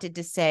you wanted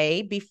to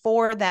say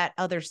before that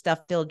other stuff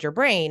filled your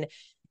brain.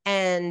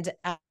 And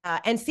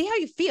see how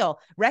you feel.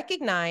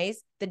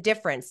 Recognize the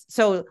difference.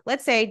 So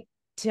let's say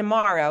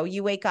tomorrow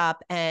you wake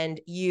up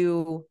and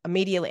you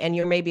immediately, and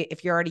you're maybe,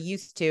 if you're already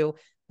used to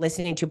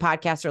listening to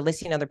podcasts or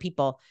listening to other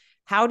people,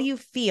 how do you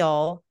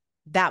feel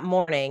that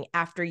morning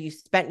after you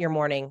spent your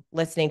morning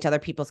listening to other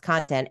people's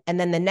content? And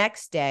then the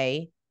next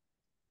day,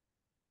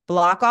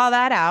 block all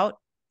that out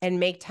and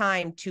make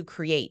time to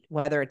create,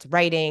 whether it's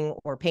writing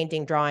or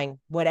painting, drawing,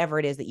 whatever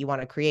it is that you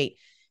want to create,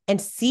 and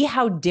see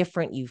how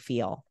different you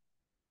feel.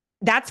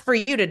 That's for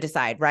you to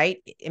decide, right?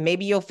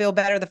 Maybe you'll feel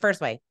better the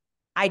first way.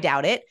 I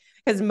doubt it,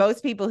 because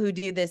most people who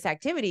do this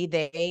activity,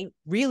 they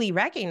really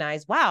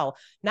recognize, wow,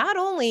 not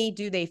only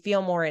do they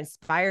feel more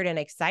inspired and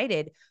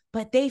excited,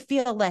 but they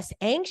feel less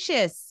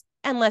anxious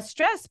and less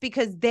stressed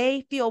because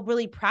they feel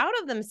really proud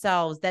of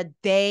themselves that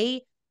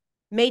they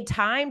made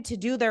time to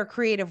do their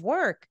creative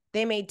work.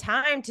 They made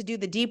time to do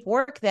the deep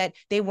work that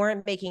they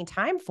weren't making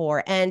time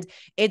for. And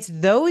it's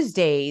those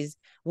days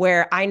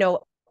where I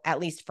know, at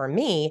least for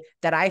me,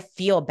 that I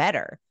feel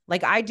better.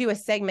 Like I do a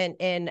segment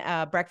in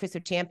Breakfast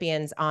with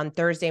Champions on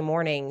Thursday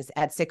mornings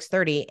at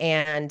 6:30,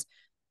 and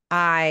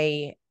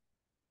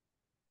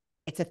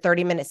it's a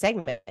 30-minute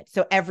segment.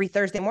 So every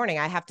Thursday morning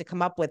I have to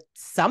come up with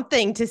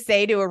something to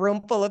say to a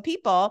room full of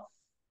people.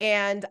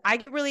 And I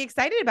get really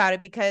excited about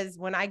it because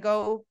when I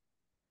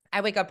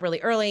wake up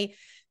really early,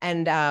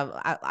 and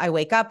I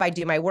wake up, I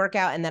do my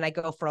workout, and then I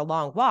go for a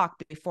long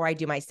walk before I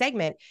do my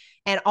segment.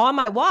 And on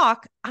my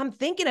walk, I'm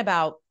thinking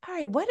about, all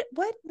right, what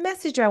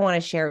message do I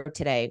want to share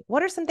today?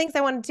 What are some things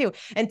I want to do?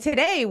 And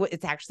today,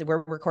 it's actually,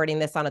 we're recording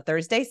this on a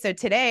Thursday. So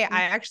today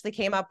I actually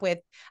came up with,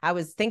 I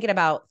was thinking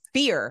about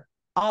fear,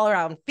 all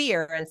around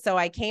fear. And so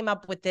I came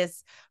up with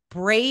this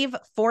brave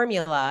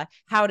formula,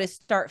 how to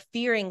start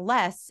fearing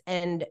less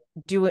and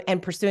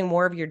pursuing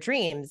more of your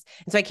dreams.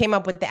 And so I came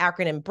up with the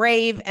acronym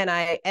BRAVE, and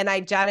I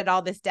jotted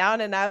all this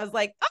down, and I was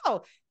like,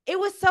 oh, it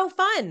was so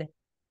fun.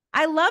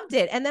 I loved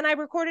it. And then I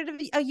recorded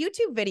a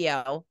YouTube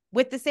video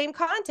with the same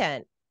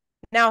content.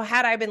 Now,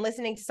 had I been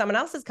listening to someone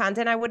else's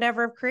content, I would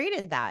never have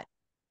created that.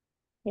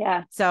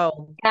 Yeah.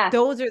 So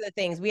those are the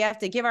things we have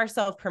to give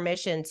ourselves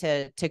permission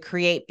to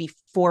create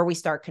before we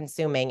start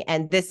consuming.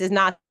 And this is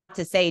not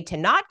to say to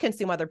not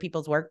consume other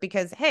people's work,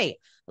 because, hey,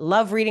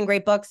 love reading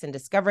great books and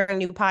discovering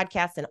new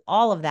podcasts and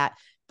all of that.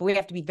 But we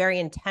have to be very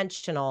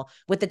intentional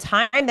with the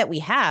time that we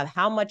have.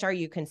 How much are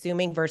you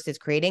consuming versus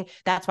creating?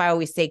 That's why I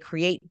always say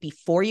create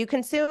before you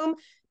consume,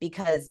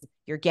 because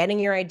you're getting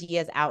your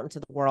ideas out into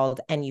the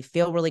world and you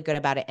feel really good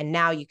about it. And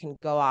now you can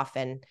go off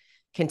and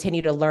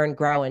continue to learn,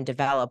 grow, and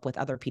develop with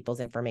other people's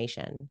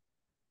information.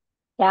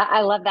 Yeah,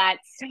 I love that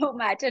so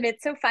much. And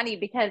it's so funny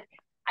because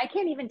I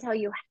can't even tell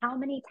you how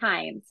many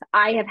times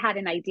I have had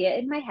an idea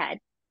in my head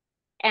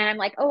and I'm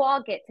like, oh,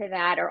 I'll get to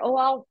that. Or,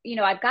 oh,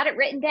 I've got it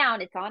written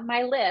down. It's on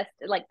my list,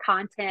 like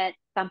content,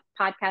 some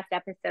podcast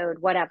episode,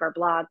 whatever,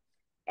 blog.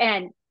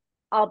 And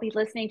I'll be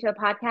listening to a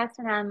podcast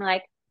and I'm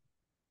like,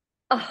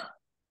 oh,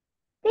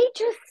 they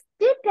just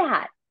did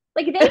that.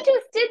 Like they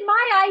just did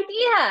my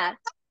idea.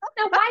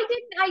 Now, why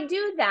didn't I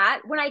do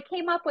that when I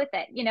came up with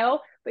it,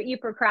 but you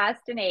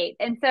procrastinate.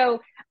 And so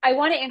I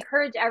want to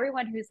encourage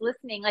everyone who's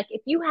listening, like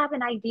if you have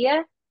an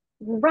idea,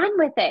 run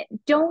with it.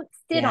 Don't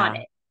sit on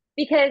it,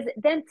 because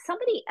then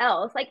somebody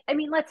else, like, I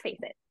mean, let's face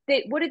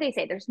it. What do they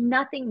say? There's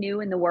nothing new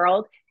in the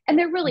world. And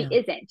there really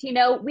isn't,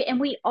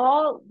 we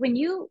all, when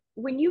you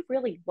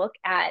really look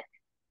at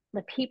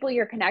the people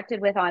you're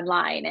connected with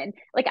online, and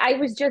like, I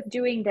was just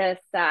doing this,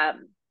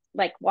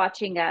 like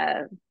watching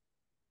a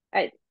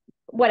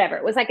whatever,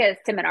 it was like a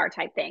seminar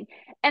type thing,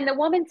 and the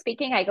woman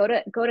speaking, I go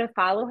to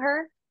follow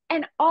her,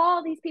 and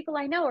all these people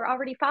I know are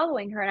already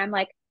following her, and I'm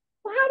like,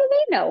 well, how do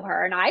they know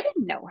her? And I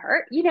didn't know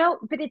her,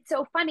 but it's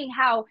so funny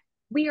how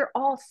we are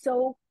all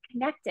so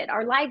connected,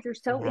 our lives are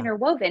so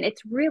interwoven,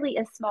 it's really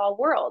a small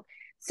world.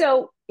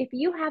 So if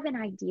you have an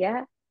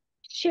idea,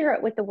 share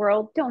it with the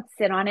world, don't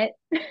sit on it.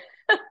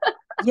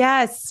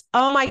 Yes.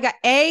 Oh my God,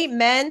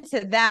 amen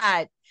to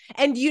that.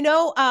 And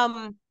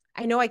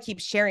I know I keep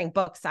sharing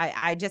books.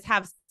 I just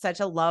have such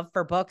a love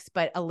for books,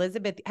 but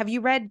Elizabeth, have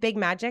you read Big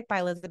Magic by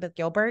Elizabeth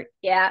Gilbert?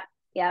 Yeah.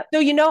 Yeah. So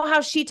you know how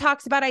she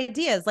talks about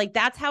ideas, like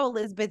that's how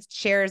Elizabeth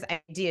shares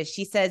ideas.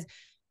 She says,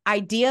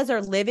 ideas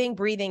are living,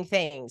 breathing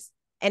things.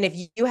 And if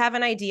you have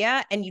an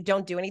idea and you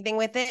don't do anything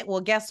with it,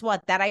 well, guess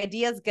what? That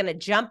idea is going to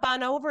jump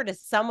on over to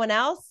someone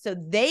else so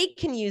they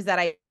can use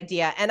that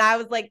idea. And I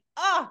was like,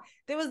 oh,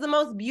 that was the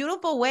most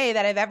beautiful way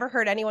that I've ever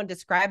heard anyone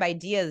describe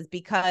ideas,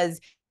 because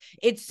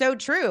it's so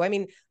true. I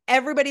mean,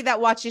 everybody that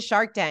watches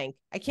Shark Tank,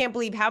 I can't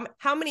believe how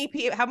many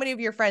of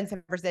your friends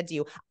have ever said to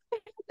you,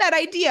 that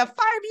idea 5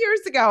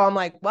 years ago. I'm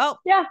like, well,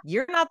 Yeah.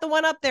 you're not the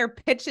one up there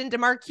pitching to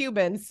Mark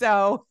Cuban.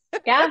 So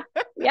Yeah.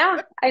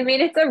 Yeah. I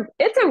mean,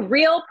 it's a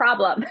real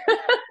problem.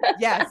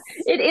 yes.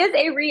 It is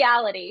a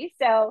reality.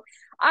 So,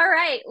 all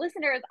right,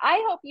 listeners,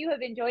 I hope you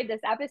have enjoyed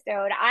this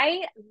episode.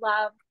 I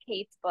love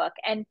Kate's book,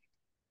 and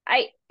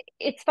I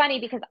it's funny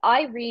because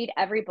I read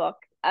every book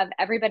of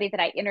everybody that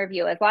I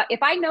interview as well.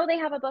 If I know they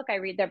have a book, I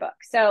read their book.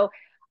 So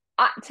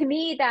to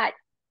me, that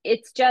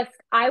it's just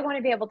I want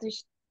to be able to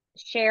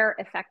share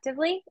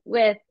effectively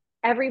with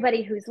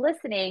everybody who's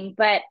listening,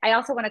 but I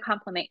also want to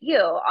compliment you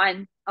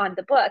on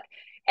the book.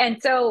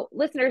 And so,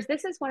 listeners,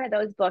 this is one of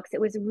those books.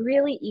 It was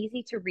really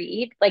easy to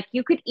read. Like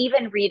you could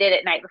even read it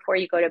at night before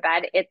you go to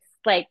bed. It's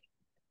like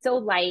so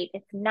light,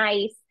 it's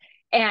nice,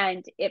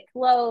 and it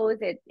flows.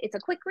 It's a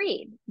quick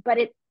read, but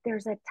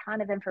there's a ton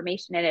of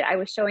information in it. I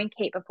was showing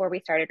Kate before we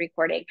started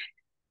recording.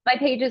 My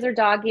pages are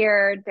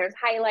dog-eared. There's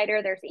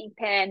highlighter, there's ink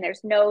pen,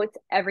 there's notes,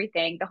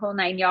 everything, the whole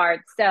 9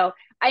 yards. So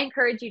I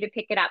encourage you to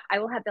pick it up. I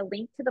will have the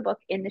link to the book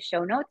in the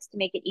show notes to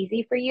make it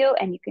easy for you.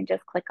 And you can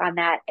just click on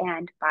that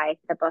and buy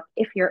the book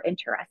if you're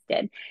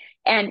interested.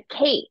 And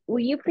Kate, will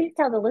you please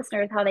tell the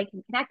listeners how they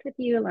can connect with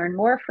you, learn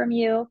more from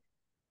you?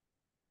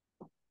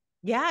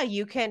 Yeah,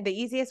 you can. The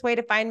easiest way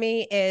to find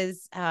me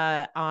is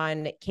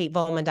on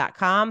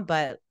katevolman.com.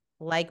 But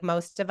like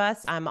most of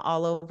us, I'm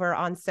all over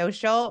on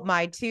social.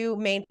 My two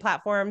main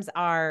platforms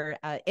are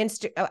I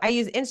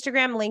use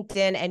Instagram,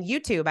 LinkedIn, and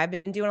YouTube. I've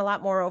been doing a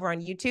lot more over on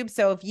YouTube.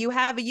 So if you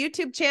have a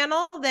YouTube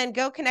channel, then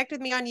go connect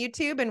with me on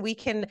YouTube and we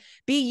can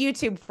be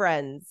YouTube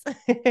friends.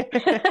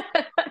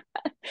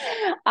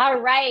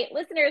 All right,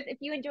 listeners, if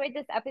you enjoyed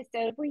this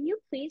episode, will you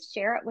please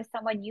share it with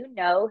someone you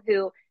know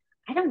who,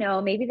 I don't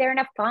know, maybe they're in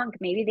a funk,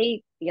 maybe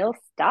they feel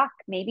stuck,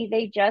 maybe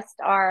they just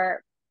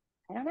are,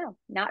 I don't know,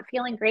 not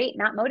feeling great,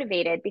 not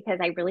motivated, because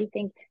I really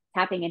think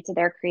tapping into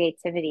their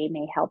creativity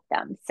may help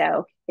them.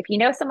 So if you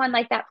know someone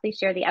like that, please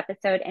share the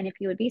episode. And if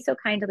you would be so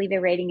kind to leave a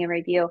rating and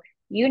review,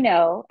 you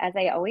know, as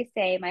I always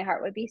say, my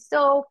heart would be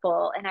so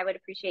full and I would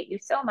appreciate you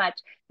so much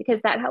because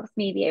that helps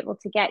me be able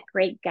to get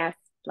great guests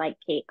like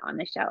Kate on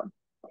the show.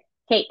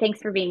 Kate,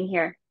 thanks for being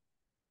here.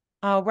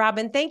 Oh,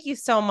 Robin, thank you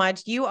so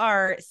much. You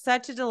are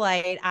such a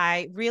delight.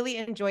 I really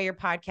enjoy your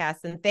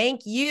podcast and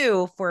thank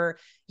you for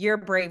your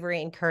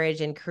bravery and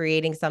courage in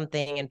creating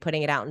something and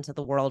putting it out into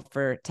the world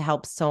to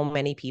help so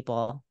many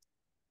people.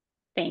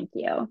 Thank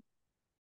you.